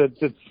know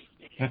that it's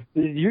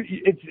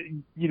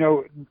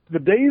the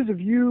days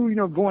of you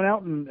going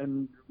out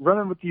and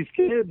running with these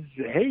kids.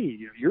 Hey,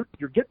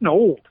 you're getting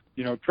old.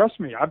 Trust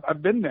me,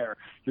 I've been there.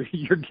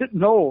 You're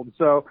getting old.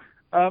 So,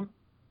 but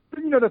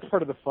that's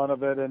part of the fun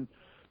of it, and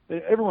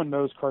everyone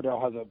knows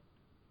Cardale has a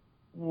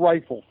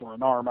rifle for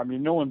an arm. I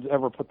mean, no one's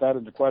ever put that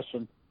into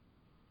question.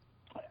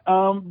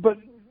 But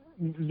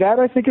that,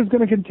 I think, is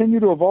going to continue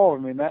to evolve.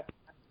 I mean,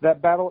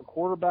 that battle at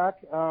quarterback,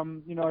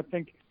 I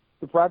think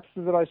the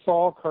practices that I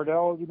saw,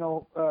 Cardale,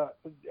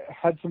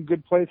 had some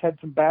good plays, had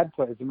some bad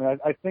plays. I mean,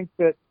 I think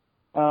that,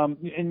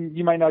 and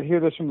you might not hear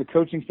this from the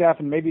coaching staff,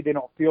 and maybe they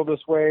don't feel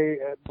this way,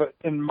 but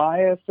in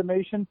my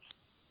estimation,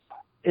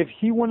 if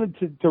he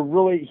wanted to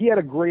really, he had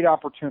a great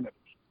opportunity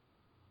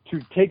to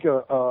take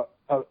a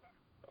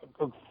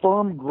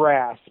firm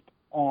grasp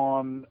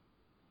on,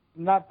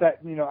 not that,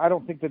 I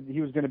don't think that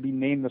he was going to be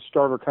named the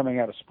starter coming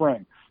out of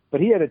spring,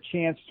 but he had a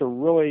chance to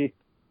really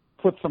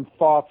put some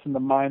thoughts in the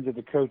minds of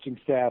the coaching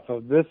staff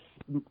of this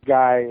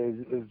guy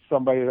is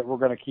somebody that we're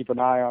going to keep an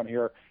eye on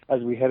here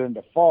as we head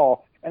into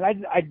fall. And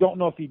I don't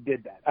know if he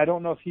did that. I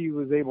don't know if he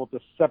was able to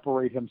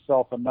separate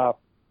himself enough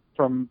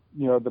from,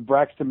 the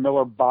Braxton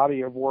Miller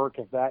body of work,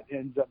 if that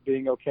ends up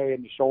being okay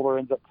and the shoulder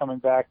ends up coming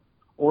back,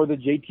 or the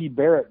JT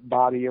Barrett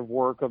body of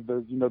work of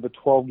the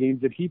 12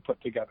 games that he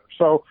put together.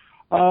 So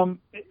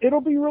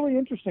it'll be really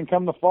interesting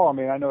come the fall. I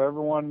mean, I know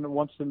everyone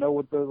wants to know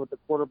what the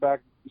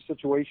quarterback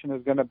situation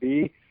is going to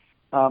be.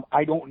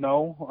 I don't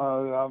know.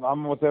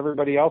 I'm with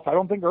everybody else. I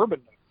don't think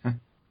Urban knows.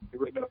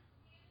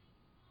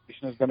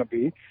 Is going to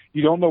be.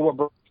 You don't know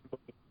what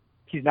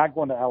he's not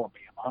going to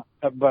Alabama,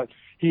 but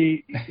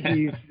you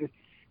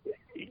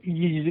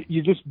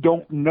just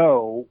don't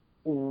know,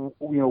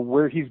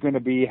 where he's going to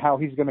be, how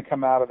he's going to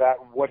come out of that,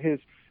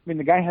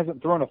 the guy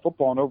hasn't thrown a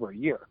football in over a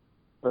year,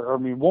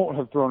 won't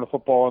have thrown a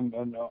football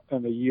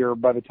in a year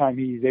by the time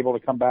he's able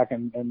to come back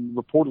and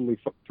reportedly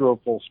throw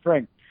full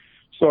strength.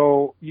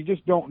 So you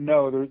just don't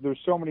know. There's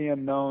so many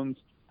unknowns.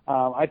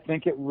 I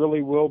think it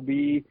really will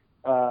be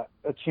a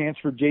chance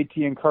for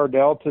JT and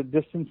Cardale to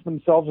distance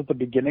themselves at the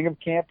beginning of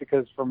camp,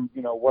 because from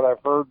what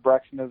I've heard,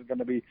 Braxton is going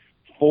to be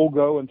full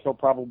go until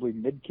probably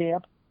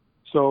mid-camp.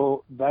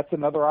 So that's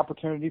another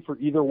opportunity for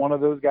either one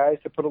of those guys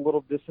to put a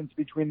little distance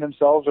between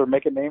themselves or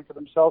make a name for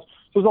themselves.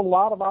 So there's a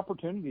lot of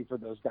opportunity for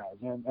those guys,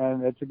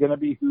 and it's going to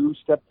be who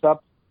steps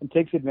up and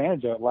takes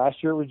advantage of it.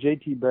 Last year with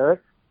J.T.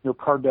 Barrett,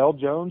 Cardell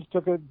Jones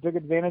took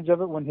advantage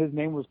of it when his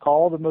name was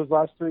called in those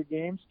last 3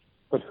 games.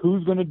 But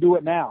who's going to do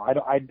it now?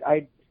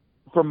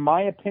 From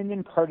my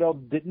opinion, Cardell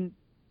didn't.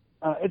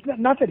 It's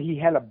not that he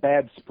had a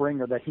bad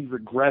spring or that he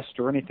regressed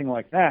or anything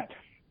like that.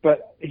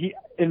 But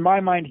in my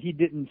mind, he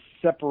didn't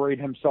separate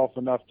himself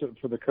enough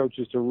for the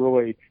coaches to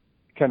really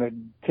kind of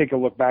take a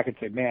look back and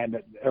say,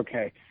 man,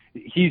 okay,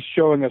 he's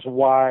showing us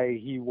why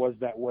he was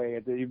that way,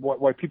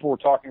 why people were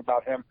talking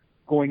about him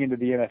going into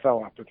the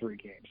NFL after 3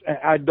 games. And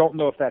I don't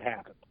know if that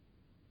happened.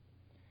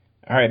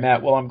 All right,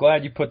 Matt. Well, I'm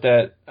glad you put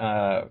that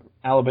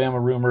Alabama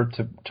rumor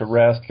to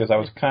rest, because I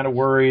was kind of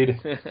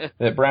worried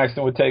that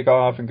Braxton would take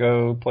off and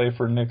go play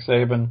for Nick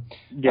Saban.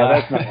 Yeah,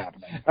 that's not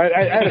happening. I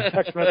had a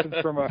text message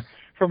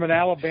from an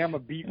Alabama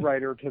beat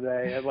writer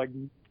today at like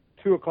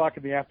 2:00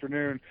 in the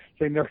afternoon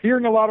saying they're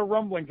hearing a lot of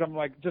rumblings. I'm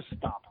like, just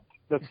stop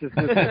it. Just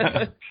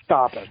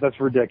stop it. That's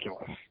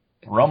ridiculous.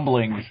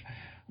 Rumblings.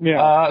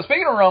 Yeah.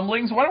 Speaking of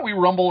rumblings, why don't we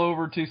rumble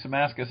over to some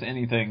Ask Us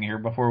Anything here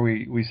before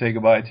we say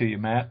goodbye to you,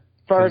 Matt?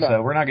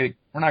 We're not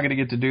going to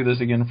get to do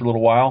this again for a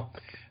little while.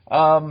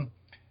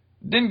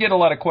 Didn't get a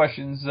lot of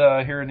questions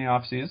here in the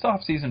off season. It's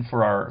off season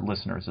for our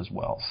listeners as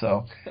well.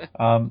 So,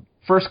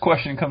 first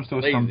question comes to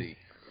us from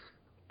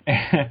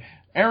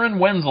Aaron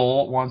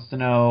Wenzel wants to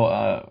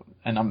know,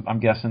 and I'm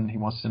guessing he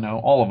wants to know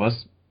all of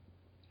us.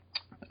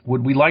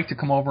 Would we like to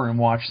come over and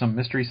watch some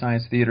Mystery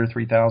Science Theater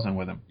 3000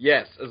 with him?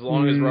 Yes, as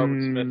long as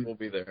Robert Smith will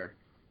be there.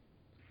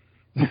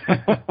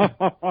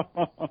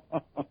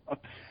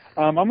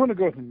 I'm going to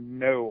go with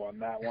no on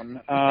that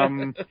one.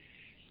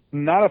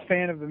 Not a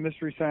fan of the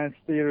Mystery Science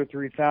Theater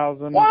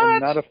 3000. What?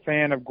 I'm not a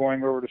fan of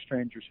going over to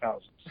strangers'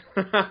 houses.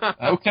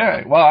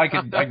 Okay, well I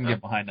can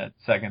get behind that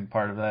second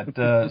part of that.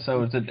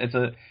 So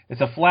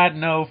it's a flat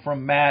no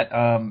from Matt.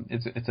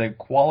 It's a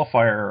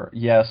qualifier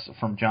yes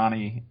from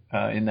Johnny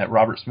in that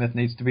Robert Smith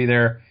needs to be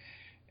there,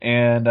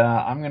 and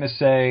I'm going to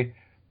say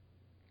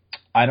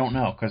I don't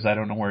know, because I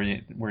don't know where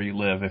you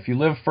live. If you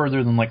live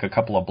further than like a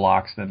couple of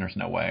blocks, then there's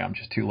no way. I'm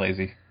just too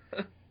lazy.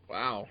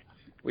 Wow.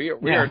 We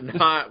are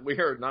not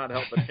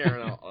helping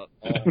Aaron out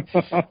at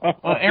all.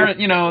 Well, Aaron,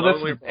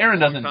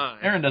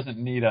 Aaron doesn't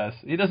need us.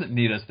 He doesn't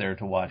need us there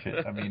to watch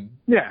it. I mean,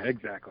 yeah,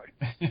 exactly.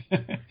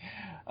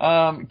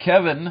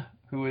 Kevin,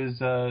 who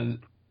is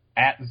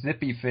at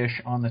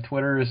Zippyfish on the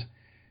Twitters,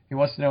 he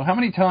wants to know how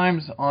many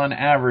times on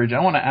average.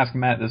 I want to ask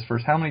Matt this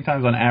first. How many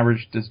times on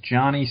average does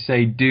Johnny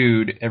say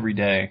 "dude" every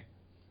day?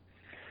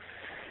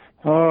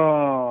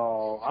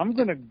 Oh, I'm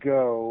gonna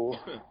go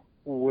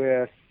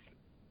with.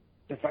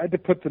 If I had to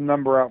put the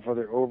number out for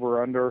the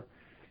over-under,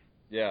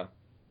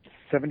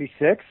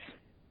 76.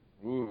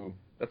 Ooh,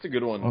 that's a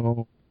good one.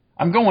 Oh,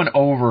 I'm going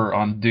over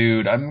on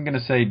dude. I'm going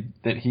to say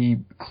that he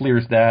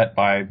clears that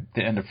by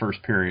the end of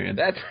first period.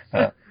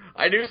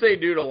 I do say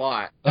dude a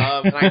lot,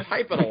 and I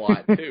type it a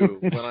lot too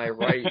when I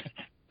write.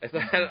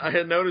 I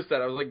had noticed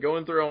that. I was like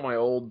going through all my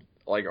old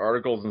like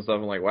articles and stuff,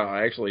 and like, wow,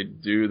 I actually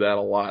do that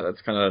a lot.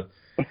 That's kind of.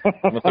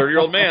 I'm a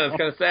 30-year-old man. It's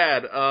kind of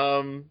sad.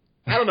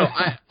 I don't know.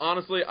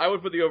 Honestly, I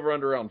would put the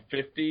over/under around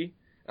 50,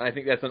 and I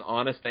think that's an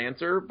honest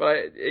answer. But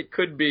it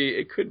could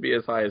be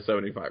as high as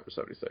 75 or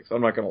 76.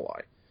 I'm not going to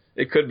lie.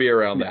 It could be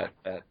around that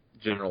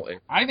general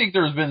area. I think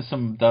there's been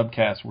some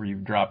Dubcasts where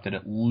you've dropped it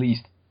at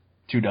least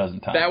 24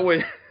 times. That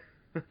would.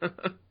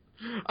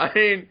 I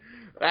mean,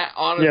 that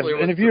honestly.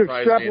 Yeah, and if you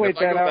extrapolate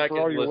that out for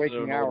all your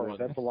waking hours,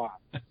 that's a lot.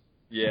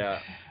 Yeah.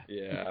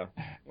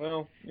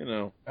 Well,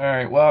 All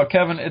right. Well,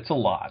 Kevin, it's a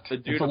lot.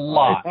 It's a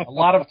lot. A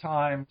lot of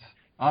times.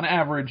 On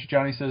average,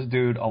 Johnny says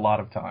dude a lot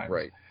of times.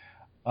 Right.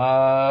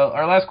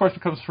 Our last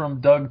question comes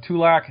from Doug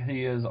Tulak.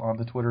 He is on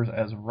the Twitters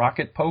as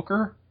Rocket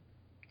Poker.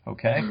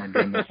 Okay. Oh my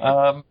goodness.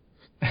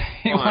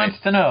 He wants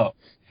to know,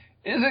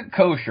 is it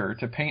kosher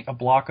to paint a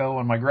blocko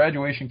on my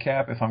graduation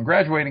cap if I'm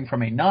graduating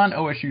from a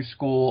non-OSU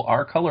school?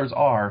 Our colors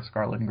are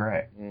scarlet and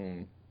gray.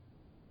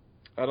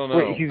 I don't know.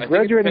 Wait, he's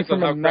graduating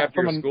from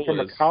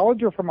a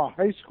college or from a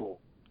high school?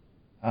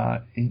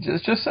 He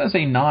just says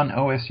a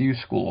non-OSU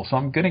school, so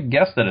I'm going to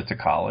guess that it's a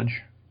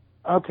college.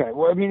 Okay,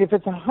 well, I mean, if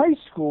it's a high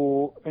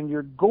school and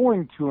you're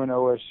going to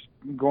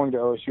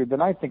OSU, then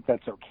I think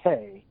that's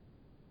okay.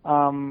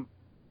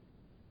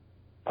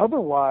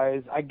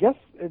 Otherwise, I guess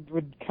it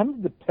would kind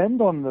of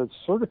depend on the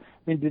sort of. I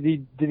mean, did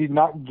he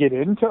not get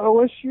into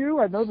OSU?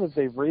 I know that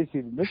they've raised the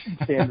admission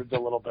standards a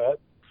little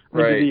bit. I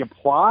mean, did he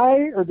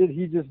apply, or did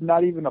he just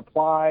not even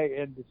apply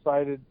and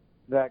decided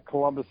that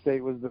Columbus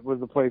State was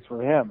the place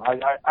for him?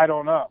 I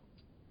don't know.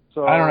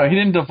 So I don't know. He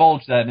didn't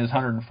divulge that in his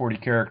 140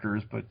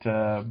 characters, but.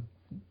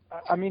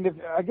 I mean,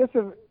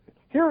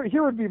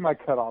 here would be my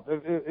cutoff.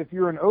 If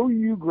you're an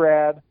OU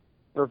grad,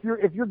 or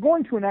if you're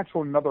going to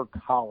another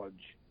college,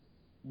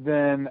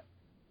 then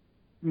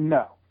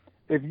no.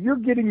 If you're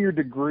getting your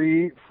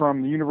degree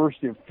from the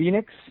University of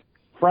Phoenix,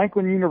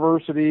 Franklin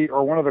University,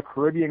 or one of the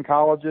Caribbean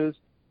colleges,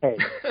 hey,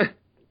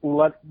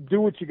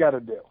 do what you got to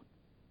do.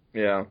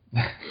 Yeah.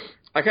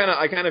 I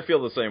kind of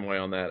feel the same way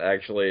on that,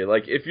 actually.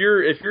 Like, if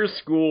your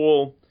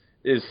school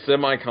is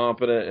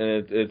semi-competent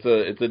and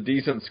it's a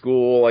decent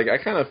school, like, I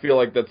kind of feel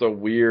like that's a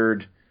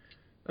weird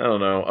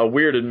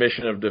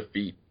admission of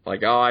defeat.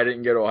 Like, oh, I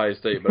didn't go to Ohio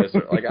State, but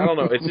like, I don't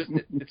know,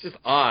 it's just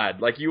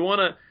odd. Like, you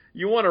wanna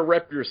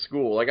rep your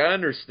school. Like, I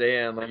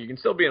understand, like, you can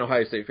still be an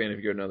Ohio State fan if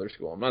you go to another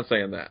school. I'm not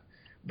saying that.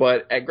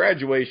 But at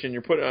graduation,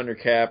 you're putting it on your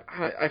cap.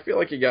 I feel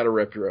like you got to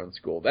rep your own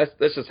school. That's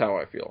just how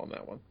I feel on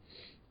that one.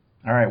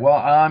 All right. Well,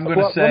 I'm going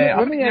to say.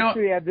 Let me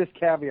actually add this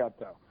caveat,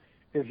 though.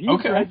 If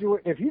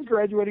he's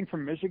graduating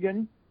from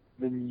Michigan,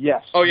 then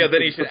yes. Oh yeah,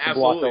 then he should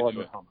absolutely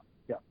do it.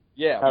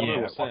 Yeah,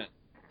 100%.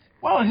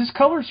 Well, his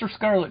colors are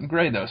scarlet and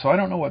gray though, so I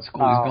don't know what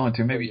school he's going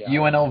to. Maybe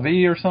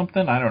UNLV or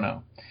something. I don't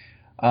know.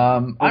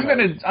 I'm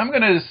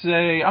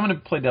gonna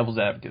play devil's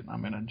advocate.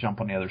 I'm gonna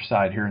jump on the other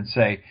side here and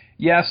say,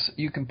 yes,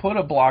 you can put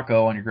a Block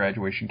O on your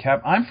graduation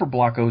cap. I'm for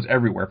Block O's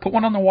everywhere. Put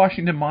one on the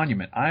Washington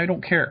Monument. I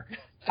don't care.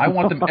 I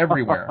want them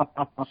everywhere.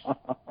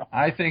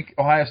 I think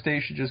Ohio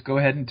State should just go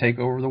ahead and take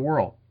over the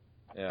world.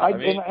 Yeah,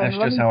 that's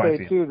just how I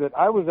feel. Too, that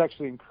I was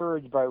actually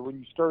encouraged by when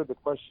you started the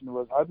question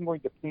was, I'm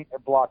going to paint a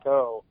Block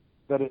O,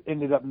 that it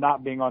ended up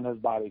not being on his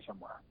body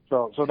somewhere.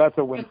 So that's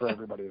a win for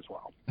everybody as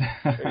well.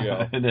 There you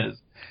go. It is.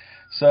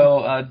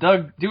 So,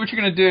 Doug, do what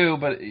you're going to do,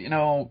 but,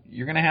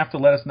 you're going to have to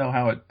let us know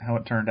how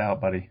it turned out,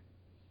 buddy.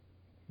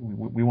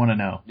 We want to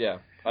know. Yeah,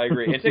 I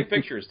agree. And take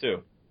pictures,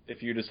 too,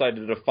 if you decide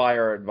to defy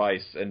our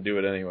advice and do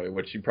it anyway,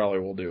 which you probably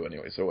will do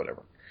anyway, so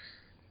whatever.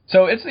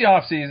 So it's the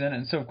off season,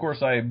 and so, of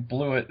course, I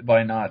blew it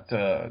by not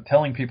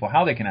telling people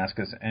how they can ask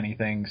us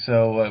anything.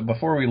 So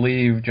before we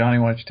leave, Johnny,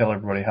 why don't you tell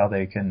everybody how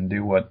they can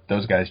do what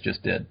those guys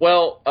just did?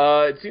 Well,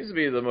 it seems to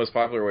be the most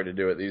popular way to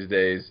do it these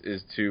days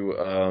is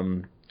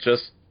to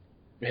just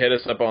hit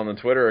us up on the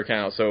Twitter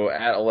account. So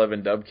at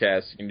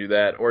 11Dubcast, you can do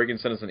that. Or you can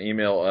send us an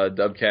email,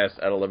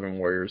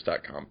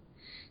 dubcast@11warriors.com.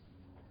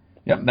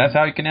 Yep, that's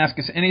how you can ask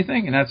us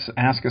anything, and that's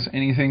ask us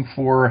anything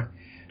for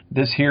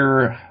this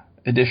here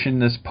edition,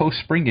 this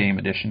post-spring game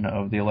edition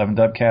of the 11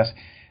 Dubcast.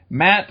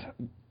 Matt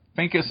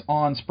Finkes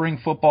on spring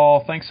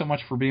football, thanks so much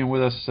for being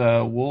with us.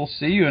 We'll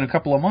see you in a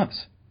couple of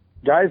months.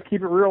 Guys,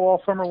 keep it real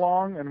all summer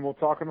long, and we'll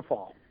talk in the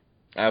fall.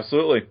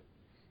 Absolutely.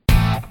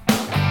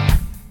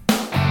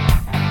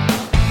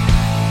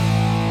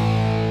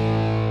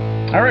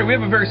 All right, we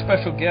have a very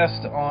special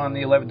guest on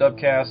the 11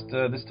 Dubcast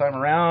this time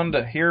around.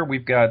 Here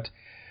we've got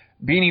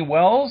Beanie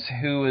Wells,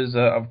 who is,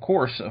 of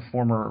course, a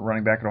former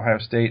running back at Ohio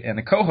State and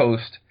a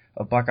co-host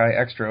of Buckeye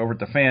Extra over at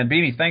The Fan.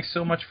 Beanie, thanks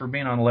so much for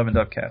being on 11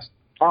 Dubcast.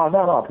 Oh, no,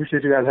 I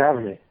appreciate you guys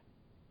having me.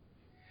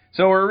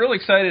 So we're really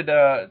excited.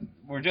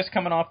 We're just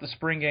coming off the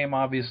spring game,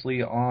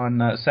 obviously,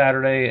 on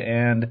Saturday,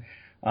 and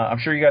I'm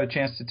sure you got a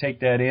chance to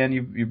take that in.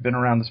 You've been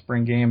around the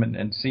spring game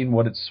and seen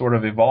what it's sort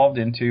of evolved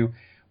into.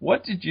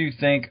 What did you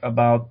think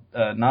about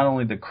not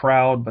only the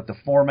crowd, but the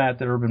format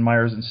that Urban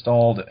Meyer's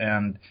installed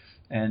and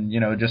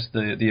just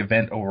the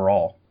event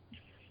overall?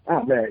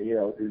 Oh, man,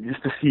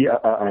 just to see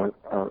a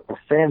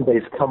fan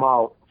base come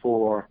out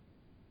for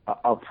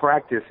a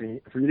practice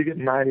and for you to get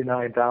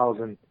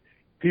 99,000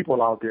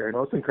 people out there,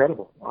 it's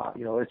incredible.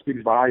 It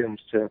speaks volumes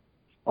to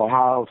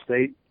Ohio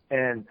State.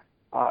 And,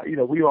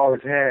 we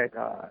always had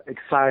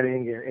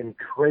exciting and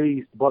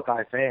crazed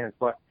Buckeye fans,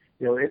 but,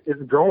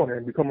 it's growing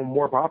and becoming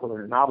more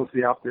popular. And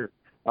obviously after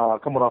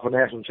coming off a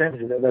national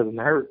championship, that doesn't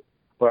hurt.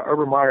 But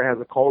Urban Meyer has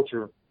a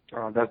culture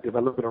that's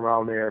developing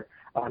around there.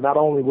 Not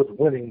only with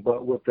winning,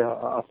 but with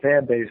a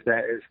fan base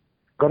that is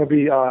going to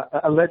be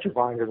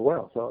electrifying as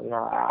well. So,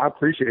 I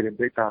appreciate it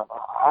big time.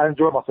 I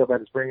enjoyed myself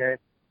at the spring game.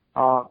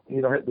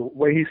 The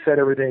way he set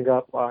everything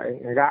up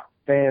and got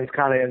fans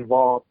kind of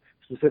involved,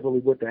 specifically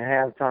with the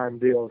halftime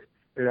deals,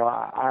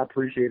 I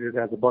appreciate it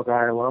as a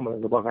Buckeye alum and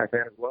as a Buckeye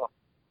fan as well.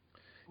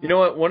 You know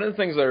what? One of the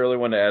things I really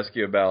wanted to ask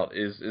you about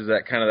is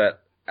that kind of that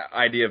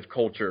idea of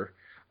culture.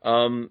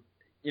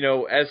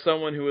 As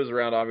someone who was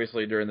around,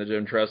 obviously, during the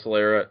Jim Tressel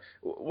era,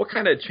 what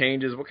kind of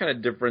changes, what kind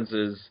of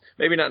differences,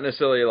 maybe not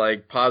necessarily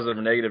like positive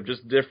or negative,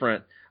 just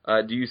different,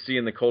 do you see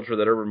in the culture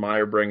that Urban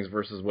Meyer brings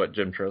versus what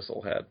Jim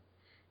Tressel had?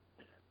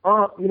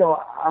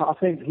 I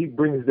think he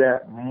brings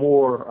that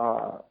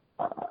more,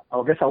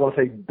 I guess I want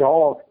to say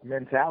dog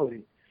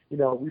mentality.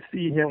 We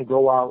see him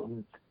go out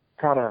and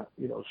kind of,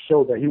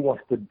 show that he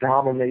wants to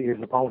dominate his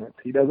opponents.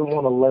 He doesn't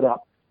want to let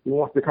up. He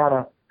wants to kind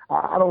of,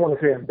 I don't want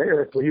to say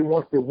embarrassed, but he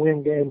wants to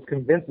win games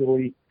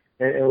convincingly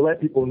and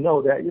let people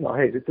know that,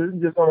 hey, this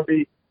isn't just going to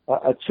be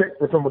a check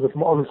for some of the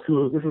smaller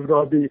schools. This is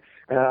going to be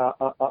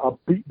a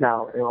beat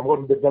down. And I'm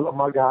going to develop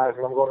my guys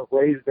and I'm going to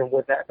raise them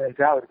with that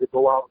mentality to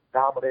go out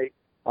and dominate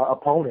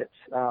opponents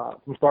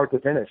from start to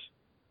finish.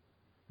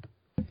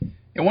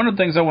 And one of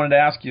the things I wanted to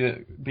ask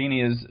you,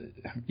 Beanie, is,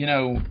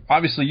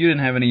 obviously you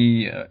didn't have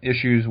any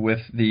issues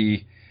with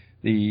the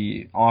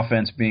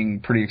offense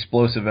being pretty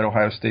explosive at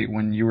Ohio State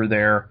when you were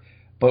there.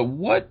 But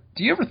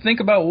do you ever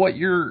think about what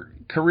your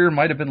career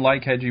might have been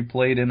like had you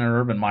played in an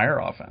Urban Meyer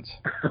offense?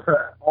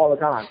 All the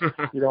time.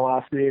 When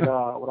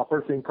I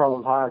first seen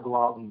Carlos Hyde go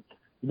out and,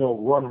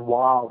 run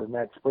wild in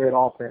that spread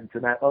offense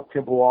and that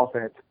up-tempo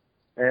offense,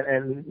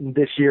 And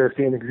this year,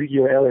 seeing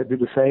Ezekiel Elliott do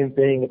the same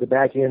thing at the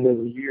back end of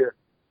the year,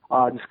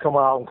 just come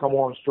out and come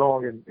on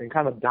strong and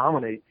kind of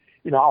dominate.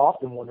 I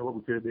often wonder what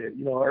we could have did.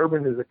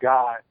 Urban is a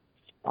guy,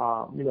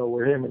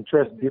 where him and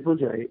Tress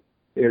differentiate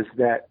is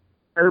that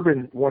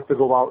Urban wants to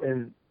go out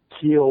and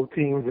kill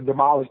teams and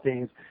demolish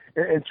teams.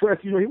 And Tress,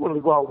 he wanted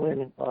to go out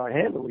winning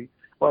handily,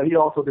 but he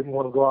also didn't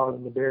want to go out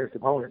and embarrass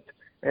opponents.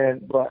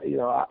 But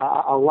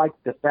I like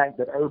the fact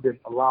that Urban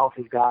allows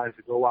his guys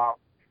to go out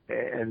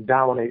and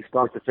dominate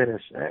start to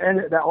finish. And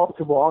that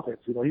optimal offense,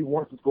 he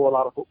wants to score a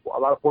lot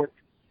of points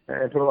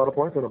and put a lot of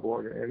points on the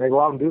board, and they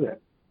go out and do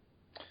that.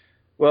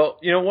 Well,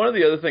 one of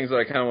the other things that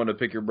I kind of wanted to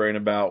pick your brain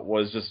about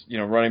was just,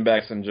 running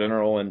backs in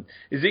general. And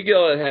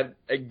Ezekiel had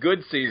a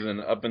good season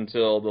up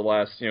until the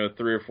last, 3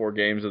 or 4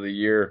 games of the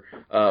year.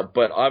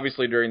 But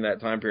obviously during that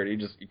time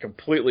period, he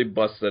completely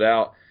busted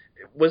out.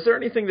 Was there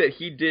anything that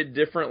he did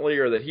differently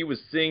or that he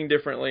was seeing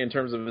differently in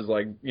terms of his,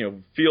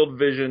 field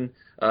vision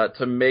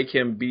to make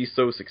him be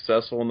so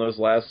successful in those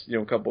last,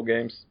 couple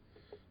games?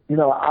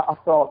 I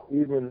thought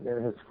even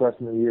in his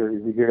freshman year,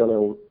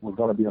 Ezekiel was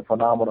going to be a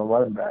phenomenal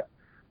running back.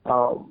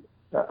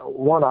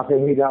 One, I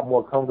think he got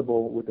more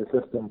comfortable with the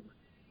system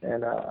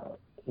and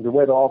the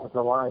way the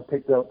offensive line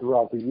picked up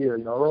throughout the year.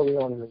 Early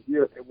on in the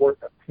year, they weren't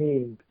a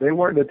team. They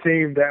weren't the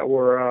team that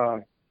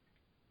were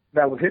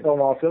that was hitting on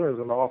all cylinders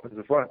on the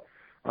offensive front.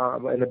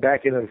 But in the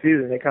back end of the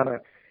season, they kind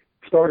of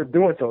started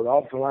doing so. The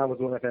offensive line was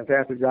doing a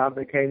fantastic job.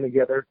 They came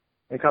together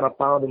and kind of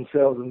found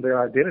themselves in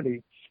their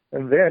identity.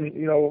 And then,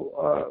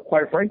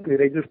 quite frankly,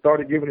 they just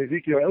started giving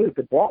Ezekiel Elliott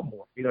the ball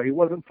more. He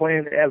wasn't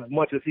playing as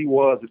much as he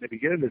was at the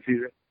beginning of the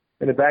season.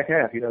 In the back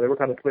half, they were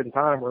kind of splitting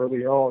time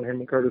early on, him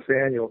and Curtis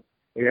Samuel.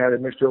 They had a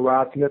mixture of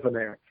Rod Smith in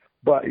there.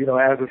 But,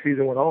 as the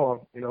season went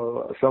on,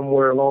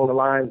 somewhere along the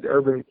lines,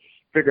 Urban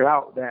figured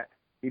out that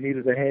he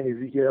needed to hand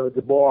Ezekiel Elliott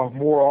the ball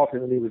more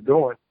often than he was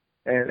doing.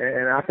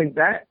 And I think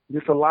that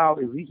just allowed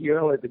Ezekiel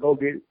Elliott to go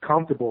get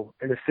comfortable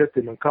in the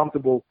system and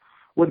comfortable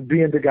with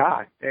being the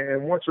guy.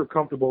 And once you're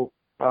comfortable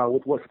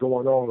with what's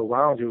going on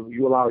around you,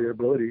 you allow your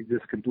ability to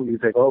just completely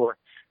take over.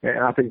 And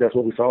I think that's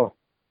what we saw.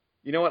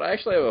 You know what? I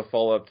actually have a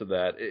follow-up to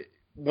that.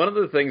 One of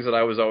the things that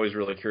I was always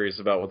really curious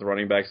about with the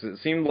running backs is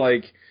it seemed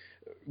like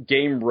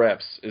game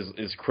reps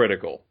is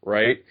critical,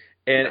 right?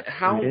 And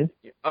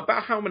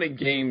about how many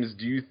games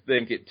do you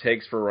think it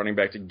takes for a running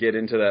back to get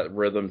into that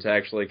rhythm to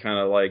actually kind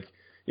of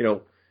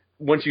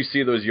once you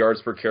see those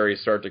yards per carry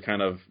start to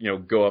kind of,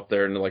 go up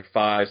there into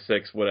 5,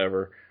 6,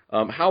 whatever,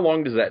 how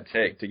long does that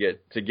take to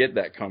get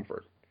that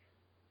comfort?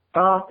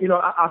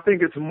 I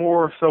think it's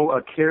more so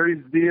a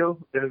carries deal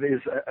than it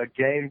is a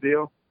game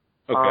deal.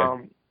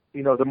 Okay.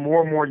 The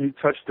more and more you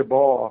touch the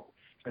ball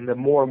and the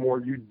more and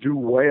more you do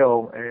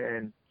well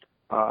and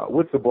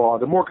with the ball,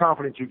 the more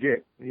confidence you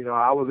get.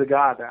 I was a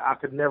guy that I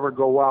could never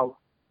go out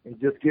and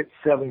just get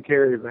 7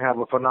 carries and have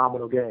a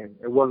phenomenal game.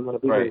 It wasn't going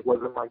to be right. It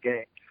wasn't my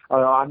game.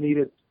 I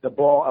needed the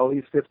ball at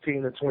least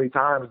 15 to 20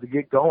 times to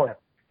get going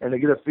and to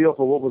get a feel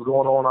for what was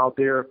going on out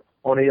there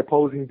on the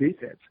opposing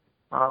defense.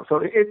 So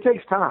it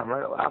takes time,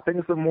 right? I think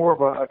it's more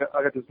of like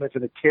I just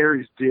mentioned, a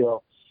carries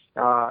deal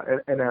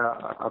and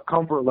a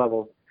comfort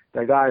level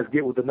that guys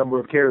get with the number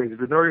of carries. If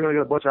you know you're going to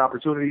get a bunch of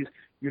opportunities,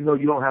 you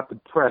don't have to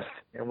press.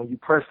 And when you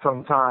press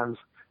sometimes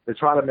to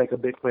try to make a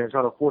big play and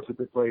try to force a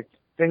big play,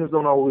 things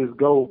don't always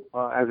go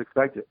as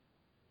expected.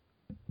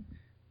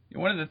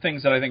 One of the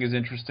things that I think is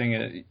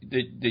interesting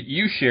that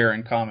you share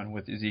in common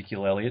with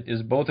Ezekiel Elliott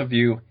is both of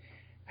you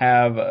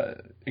have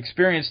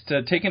experienced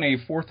taking a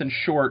 4th and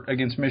short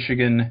against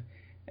Michigan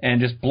and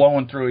just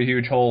blowing through a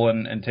huge hole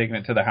and taking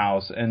it to the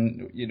house.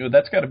 And,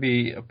 that's got to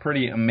be a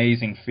pretty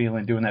amazing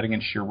feeling doing that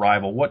against your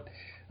rival. What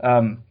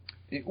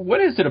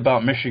is it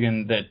about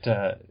Michigan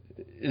that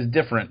is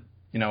different,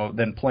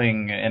 than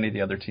playing any of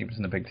the other teams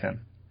in the Big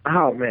Ten?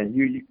 Oh, man,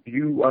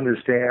 you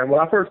understand.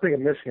 When I first think of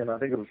Michigan, I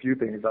think of a few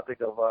things. I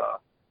think of,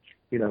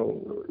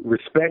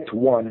 respect,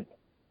 one,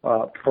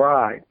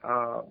 pride,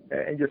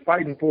 and just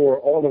fighting for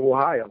all of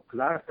Ohio. Because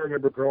I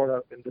remember growing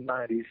up in the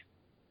 90s,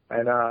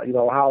 and,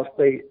 Ohio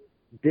State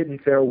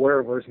didn't fare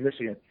well versus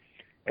Michigan.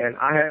 And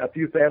I had a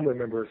few family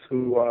members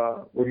who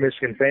were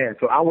Michigan fans.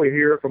 So I would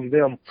hear from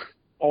them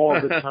all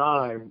the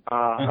time,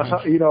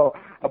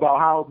 about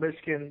how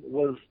Michigan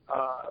was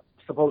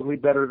supposedly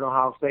better than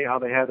Ohio State, how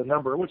they had the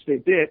number, which they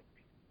did.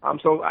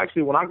 So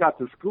actually when I got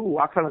to school,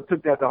 I kind of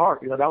took that to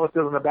heart. That was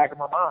still in the back of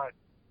my mind,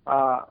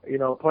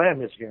 playing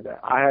Michigan.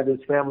 I had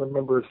these family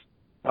members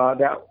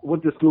that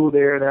went to school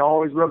there, and they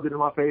always rubbed it in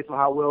my face on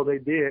how well they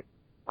did.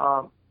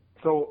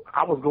 So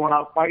I was going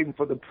out fighting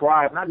for the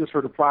pride, not just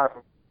for the pride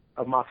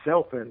of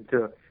myself and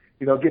to,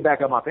 get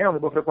back at my family,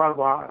 but for the pride of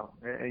Ohio.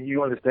 And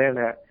you understand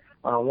that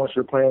once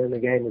you're playing in the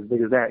game as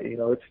big as that,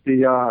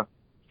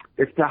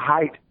 it's the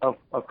height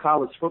of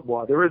college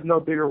football. There is no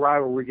bigger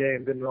rivalry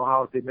game than the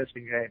Ohio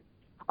State-Michigan game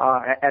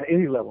at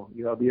any level,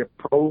 be it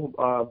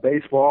pro,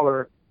 baseball,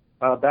 or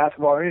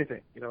basketball or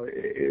anything.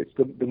 It's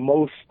the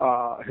most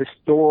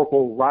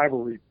historical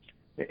rivalry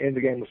in the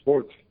game of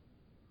sports.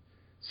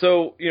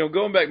 So,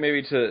 going back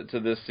maybe to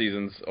this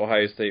season's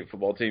Ohio State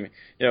football team,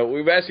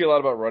 we've asked you a lot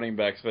about running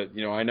backs, but,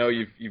 I know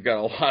you've got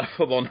a lot of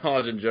football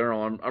knowledge in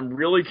general. I'm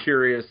really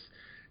curious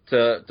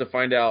to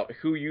find out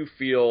who you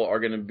feel are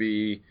going to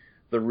be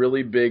the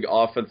really big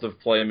offensive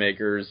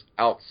playmakers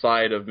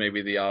outside of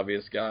maybe the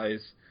obvious guys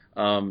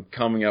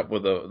coming up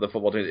with the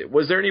football team.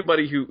 Was there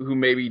anybody who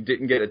maybe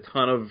didn't get a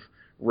ton of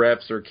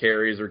reps or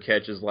carries or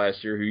catches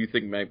last year who you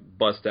think might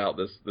bust out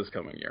this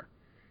coming year?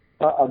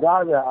 A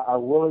guy that I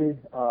really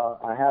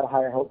I had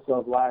high hopes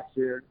of last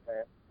year,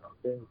 and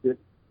things didn't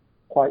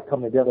quite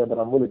come together, but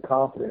I'm really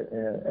confident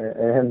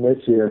in him this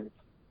year.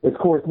 It's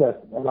Corey Smith.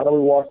 And I know we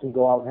watched him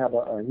go out and have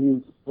a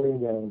huge spring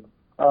game,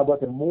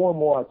 but the more and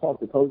more I talk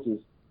to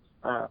coaches,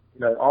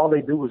 all they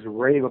do is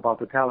rave about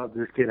the talent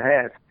this kid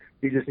has.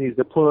 He just needs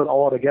to pull it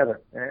all together,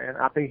 and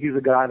I think he's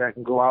a guy that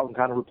can go out and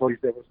kind of replace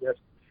Devin Smith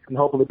and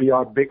hopefully be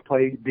our big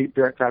play, deep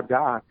threat type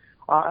guy.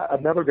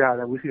 Another guy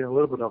that we've seen a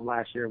little bit of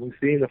last year, and we've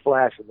seen the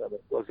flashes of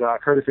it, was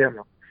Curtis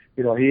Samuel.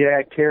 He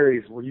had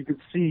carries where you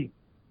could see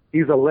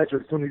he's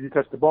electric as soon as he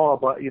touched the ball,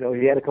 but,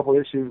 he had a couple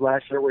of issues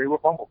last year where he would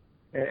fumble,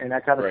 and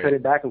that kind of set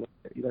him back a little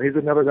bit. He's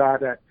another guy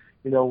that,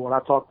 when I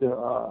talk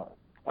to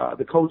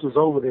the coaches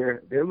over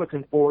there, they're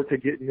looking forward to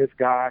getting this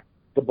guy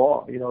the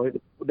ball.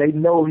 They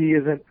know he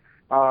isn't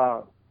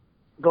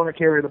going to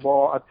carry the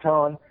ball a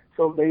ton,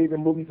 so they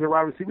even move him to the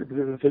wide receiver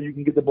position so you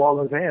can get the ball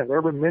in his hands.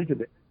 Urban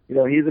mentioned it.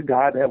 He's a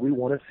guy that we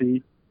want to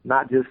see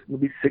not just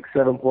maybe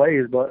 6-7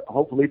 plays, but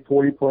hopefully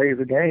 40 plays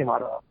a game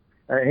out of.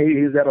 And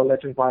he's that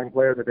electrifying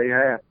player that they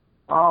have.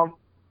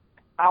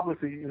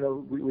 Obviously,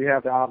 we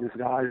have the obvious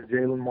guys,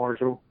 Jalen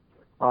Marshall,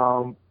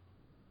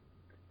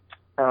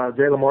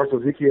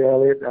 Ezekiel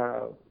Elliott,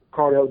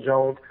 Cardell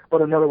Jones,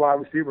 but another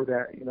wide receiver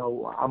that,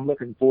 I'm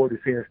looking forward to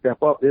seeing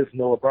step up is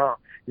Noah Brown.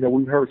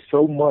 We've heard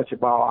so much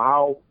about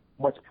how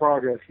much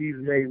progress he's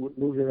made with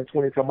losing the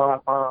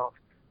 20-some-odd pounds,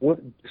 with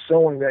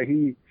showing that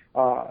he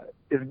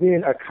is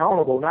being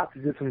accountable not to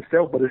just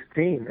himself but his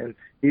team, and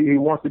he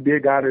wants to be a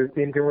guy that his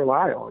team can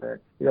rely on. And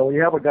when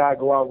you have a guy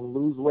go out and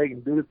lose weight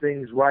and do the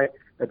things right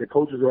that the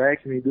coaches are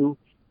asking him to do,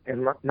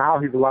 and now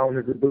he's allowing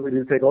his ability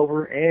to take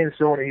over and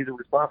showing that he's a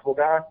responsible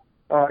guy,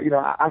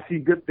 I see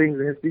good things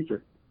in his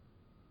future.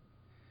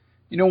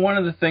 One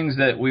of the things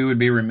that we would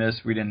be remiss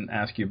if we didn't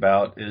ask you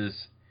about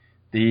is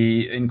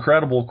the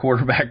incredible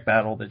quarterback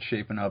battle that's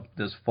shaping up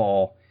this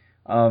fall.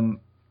 And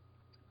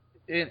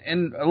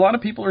a lot of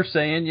people are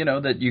saying,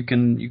 that you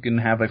can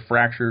have a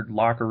fractured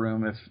locker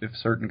room if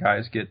certain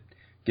guys get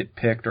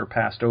picked or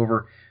passed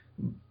over.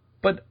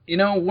 But,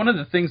 one of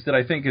the things that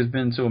I think has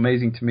been so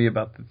amazing to me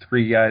about the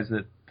three guys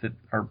that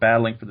are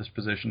battling for this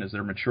position is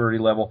their maturity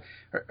level.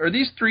 Are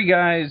these three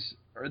guys,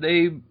 are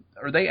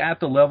they at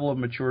the level of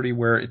maturity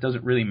where it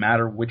doesn't really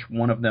matter which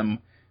one of them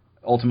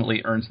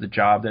ultimately earns the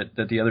job,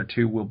 that the other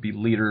two will be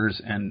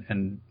leaders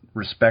and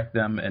respect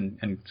them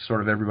and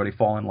sort of everybody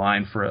fall in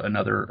line for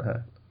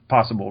another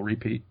possible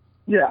repeat?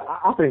 Yeah,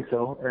 I think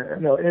so.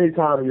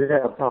 Anytime you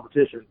have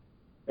competition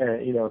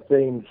and,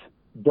 things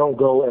don't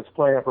go as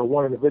planned for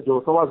one individual,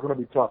 it's always going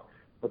to be tough.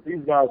 But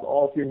these guys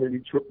all seem to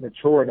be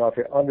mature enough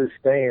to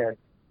understand,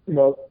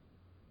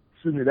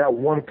 that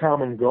one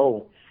common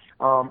goal.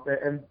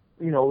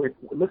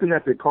 Looking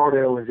at the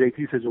Cardell and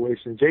JT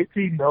situation,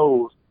 JT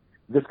knows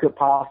this could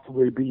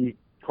possibly be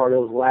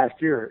Cardell's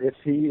last year if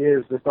he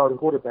is the starting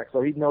quarterback.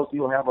 So he knows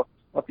he'll have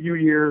a few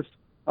years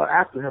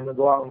after him to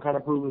go out and kind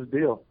of prove his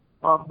deal.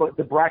 But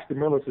the Braxton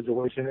Miller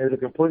situation is a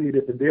completely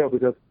different deal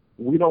because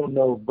we don't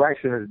know if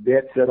Braxton is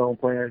dead set on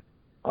playing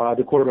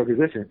the quarterback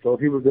position. So if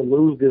he was to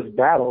lose this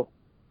battle,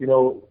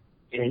 and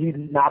he's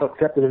not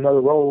accepted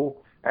another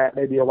role at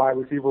maybe a wide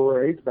receiver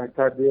or H-back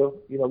type deal,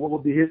 what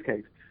would be his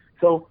case?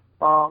 So,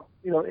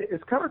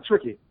 it's kind of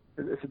tricky.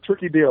 It's a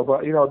tricky deal.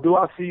 But, do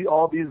I see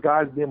all these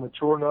guys being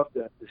mature enough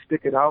to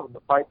stick it out and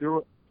to fight through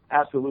it?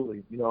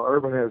 Absolutely.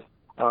 Urban has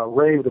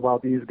raved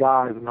about these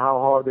guys and how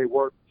hard they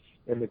work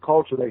and the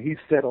culture that he's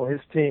set on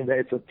his team, that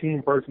it's a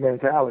team-first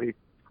mentality.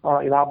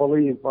 And I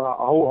believe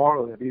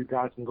wholeheartedly that these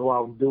guys can go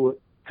out and do it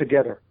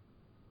together.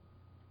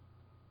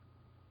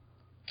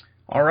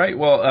 All right.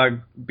 Well,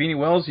 Beanie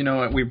Wells,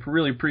 we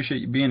really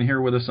appreciate you being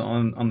here with us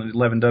on the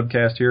 11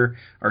 Dubcast here,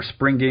 our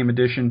spring game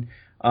edition.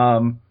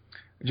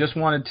 Just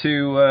wanted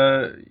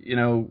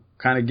to,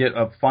 kind of get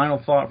a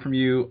final thought from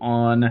you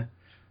on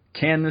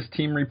can this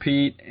team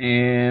repeat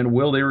and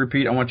will they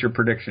repeat? I want your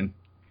prediction.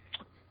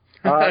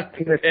 Can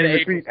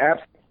they repeat?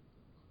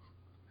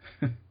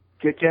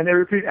 Can they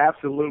repeat?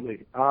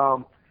 Absolutely.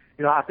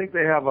 I think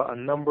they have a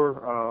number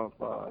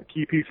of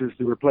key pieces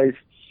to replace,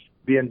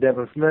 being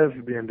Devin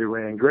Smith, being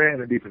Duran Grant,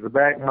 the defensive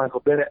back,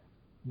 Michael Bennett.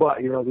 But,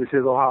 this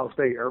is Ohio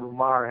State. Urban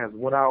Meyer has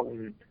went out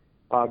and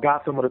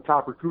got some of the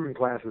top recruiting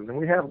classes. And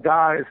we have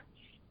guys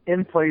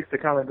in place to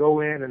kind of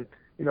go in and,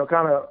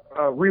 kind of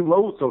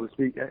reload, so to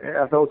speak,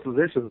 at those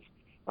positions.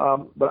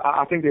 But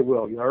I think they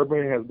will.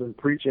 Urban has been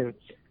preaching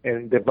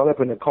and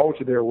developing a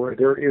culture there where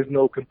there is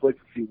no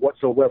complacency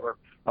whatsoever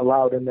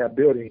allowed in that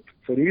building.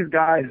 So these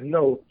guys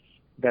know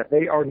that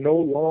they are no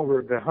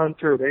longer the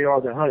hunter, they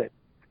are the hunted.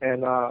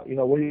 And,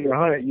 when you're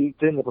 100, you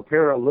tend to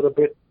prepare a little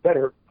bit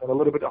better and a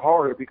little bit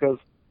harder because,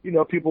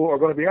 people are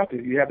going to be after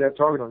you. You have that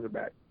target on your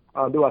back.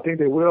 Do I think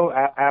they will?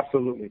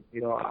 Absolutely.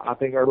 I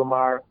think Urban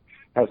Meyer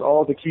has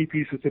all the key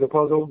pieces to the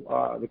puzzle,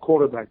 the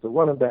quarterback, the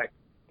running back,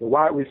 the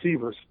wide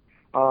receivers.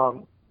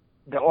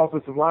 The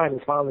offensive line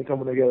is finally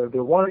coming together.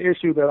 The one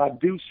issue that I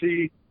do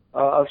see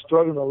us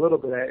struggling a little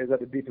bit at is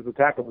at the defensive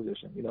tackle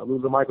position.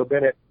 Losing Michael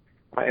Bennett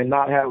and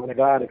not having a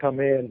guy to come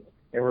in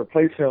and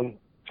replace him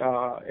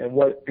and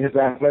what his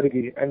athletic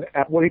and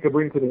what he could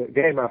bring to the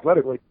game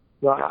athletically.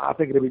 I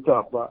think it'll be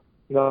tough. But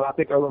I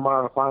think Urban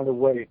Meyer will find a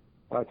way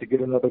to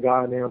get another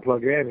guy in there and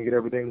plug in and get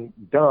everything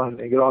done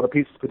and get all the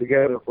pieces put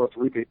together for us to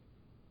repeat.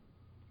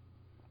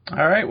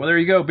 All right, well, there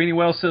you go. Beanie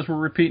Wells says we're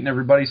repeating,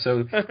 everybody,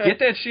 so get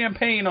that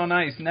champagne on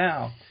ice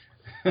now.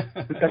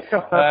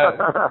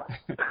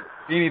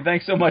 Beanie,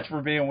 thanks so much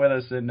for being with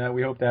us, and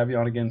we hope to have you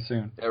on again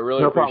soon. I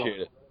really appreciate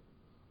it.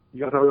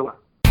 You guys have a good one.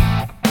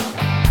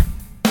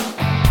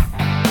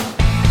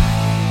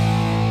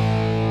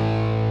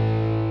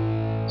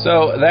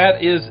 So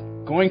that is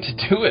going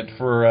to do it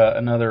for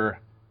another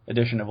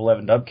edition of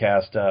 11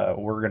 Dubcast.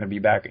 We're going to be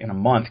back in a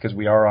month because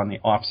we are on the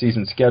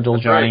off-season schedule,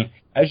 That's Johnny, right.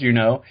 as you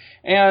know.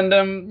 And,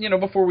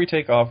 before we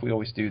take off, we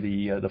always do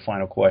the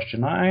final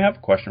question. I have a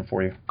question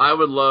for you. I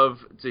would love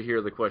to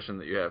hear the question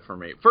that you have for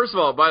me. First of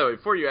all, by the way,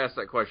 before you ask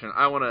that question,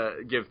 I want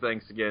to give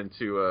thanks again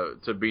to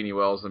Beanie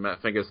Wells and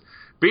Matt Finkes.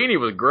 Beanie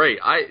was great.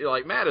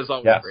 Matt is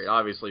always great,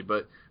 obviously,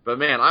 but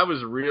man, I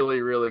was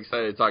really, really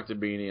excited to talk to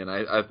Beanie, and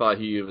I thought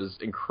he was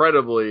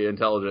incredibly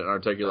intelligent and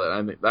articulate.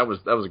 I think that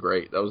was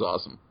great. That was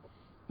awesome.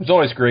 It's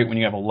always great when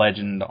you have a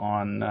legend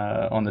on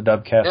the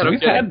Dubcast.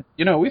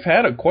 Yeah, we've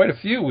had quite a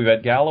few. We've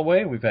had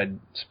Galloway, we've had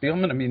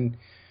Spielman. I mean,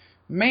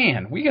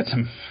 man, we get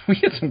some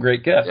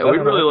great guests. Yeah, we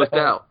really looked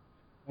out.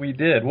 We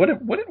did. What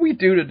did we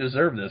do to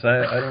deserve this?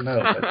 I don't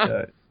know,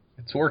 but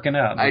it's working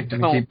out. I don't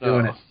know. Keep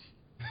doing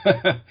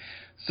it.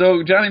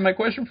 So, Johnny, my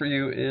question for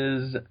you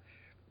is,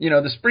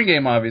 the spring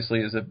game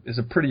obviously is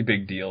a pretty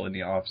big deal in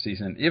the off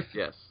season.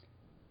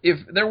 If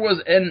there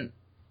was an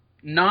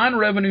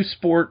non-revenue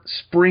sport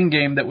spring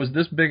game that was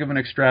this big of an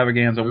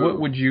extravaganza,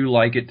 what would you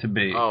like it to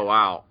be? Oh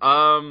wow.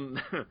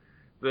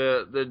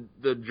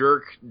 The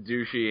jerk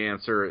douchey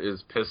answer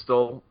is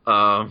pistol.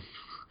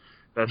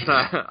 That's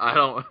not. I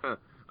don't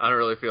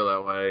really feel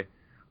that way.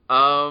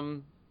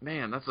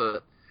 Man, that's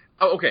a.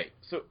 Oh, okay.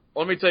 So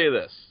let me tell you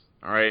this.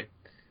 All right.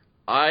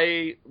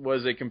 I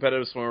was a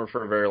competitive swimmer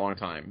for a very long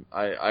time.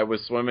 I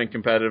was swimming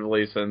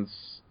competitively since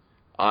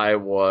I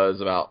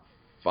was about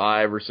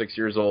 5 or 6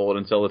 years old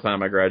until the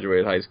time I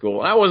graduated high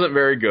school. I wasn't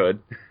very good.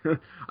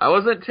 I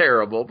wasn't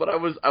terrible, but I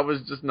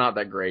was just not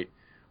that great.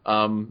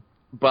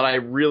 But I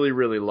really,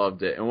 really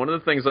loved it. And one of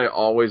the things I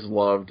always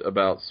loved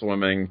about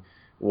swimming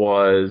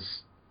was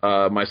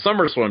my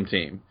summer swim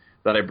team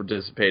that I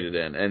participated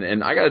in.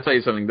 And I got to tell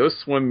you something, those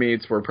swim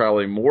meets were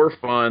probably more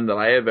fun than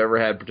I have ever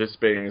had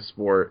participating in a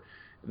sport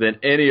than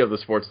any of the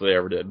sports that I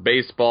ever did.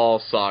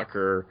 Baseball,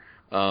 soccer,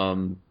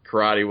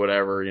 karate,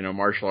 whatever,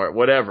 martial art,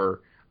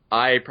 whatever.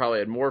 I probably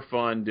had more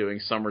fun doing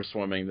summer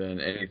swimming than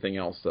anything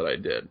else that I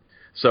did.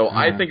 So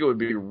I think it would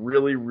be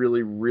really,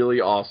 really, really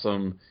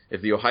awesome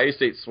if the Ohio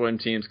State swim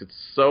teams could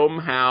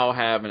somehow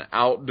have an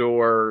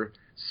outdoor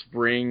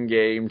spring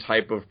game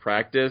type of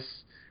practice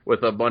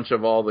with a bunch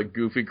of all the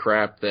goofy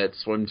crap that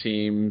swim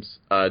teams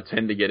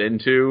tend to get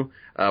into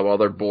while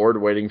they're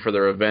bored waiting for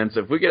their events.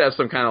 If we could have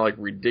some kind of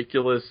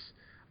ridiculous,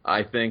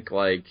 I think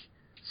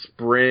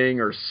spring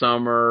or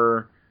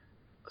summer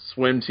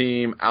swim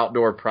team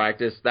outdoor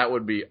practice, that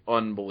would be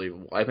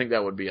unbelievable. I think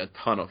that would be a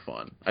ton of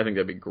fun. I think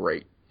that'd be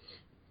great.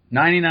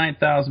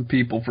 99,000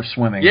 people for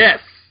swimming. Yes.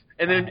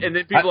 And then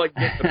people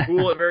get to the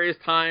pool at various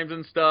times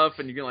and stuff,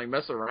 and you can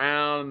mess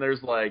around, and there's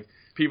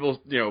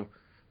people,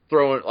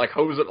 throwing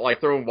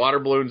throwing water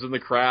balloons in the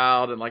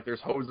crowd, and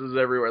there's hoses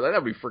everywhere.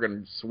 That'd be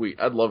freaking sweet.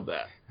 I'd love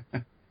that.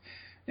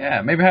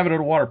 Yeah, maybe have it at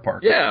a water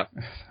park. Yeah.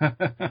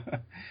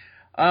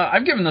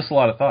 I've given this a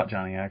lot of thought,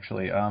 Johnny,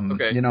 actually.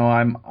 Okay.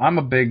 I'm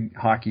a big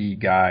hockey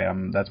guy.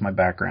 That's my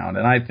background.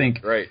 And I think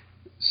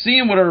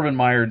seeing what Urban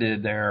Meyer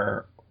did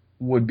there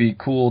would be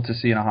cool to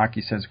see in a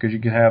hockey sense because you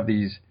could have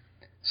these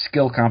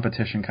skill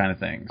competition kind of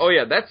things. Oh,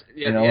 yeah. The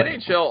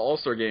NHL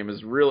All-Star Game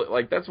is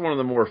really, that's one of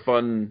the more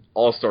fun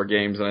All-Star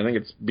games, and I think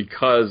it's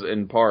because,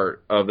 in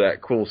part, of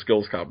that cool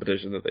skills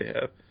competition that they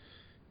have.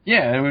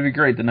 Yeah, it would be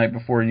great the night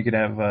before. You could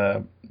have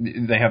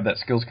they have that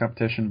skills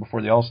competition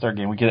before the All-Star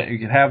game. You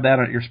could have that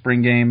at your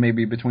spring game,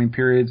 maybe between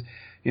periods.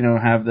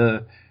 Have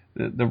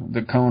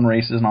the cone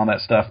races and all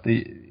that stuff.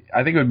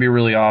 I think it would be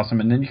really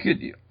awesome. And then you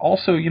could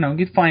also,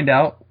 you'd find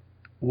out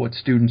what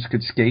students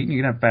could skate, and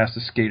you could have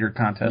fastest skater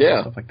contests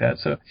and stuff like that.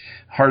 So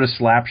hardest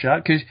slap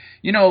shot, because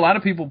a lot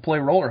of people play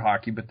roller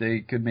hockey, but they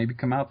could maybe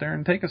come out there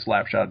and take a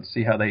slap shot and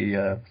see how they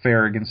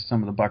fare against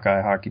some of the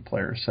Buckeye hockey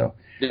players. So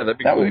that'd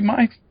be cool.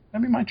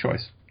 That'd be my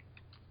choice.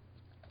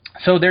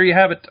 So there you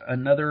have it.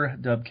 Another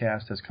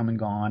Dubcast has come and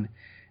gone,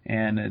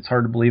 and it's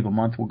hard to believe a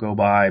month will go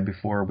by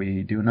before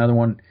we do another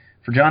one.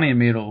 for Johnny and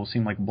me, it'll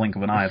seem like a blink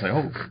of an eye. It's like,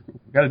 oh,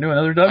 we got to do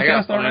another Dubcast I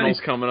got already?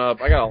 finals coming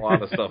up. I got a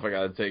lot of stuff I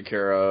got to take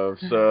care of,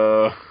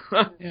 so...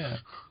 Yeah.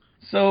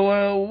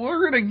 So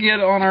we're going to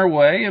get on our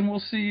way, and we'll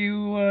see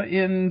you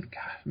in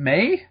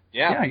May?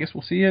 Yeah. Yeah, I guess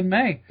we'll see you in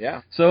May.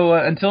 Yeah. So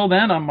until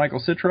then, I'm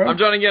Michael Citro. I'm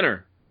Johnny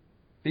Ginner.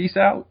 Peace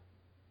out.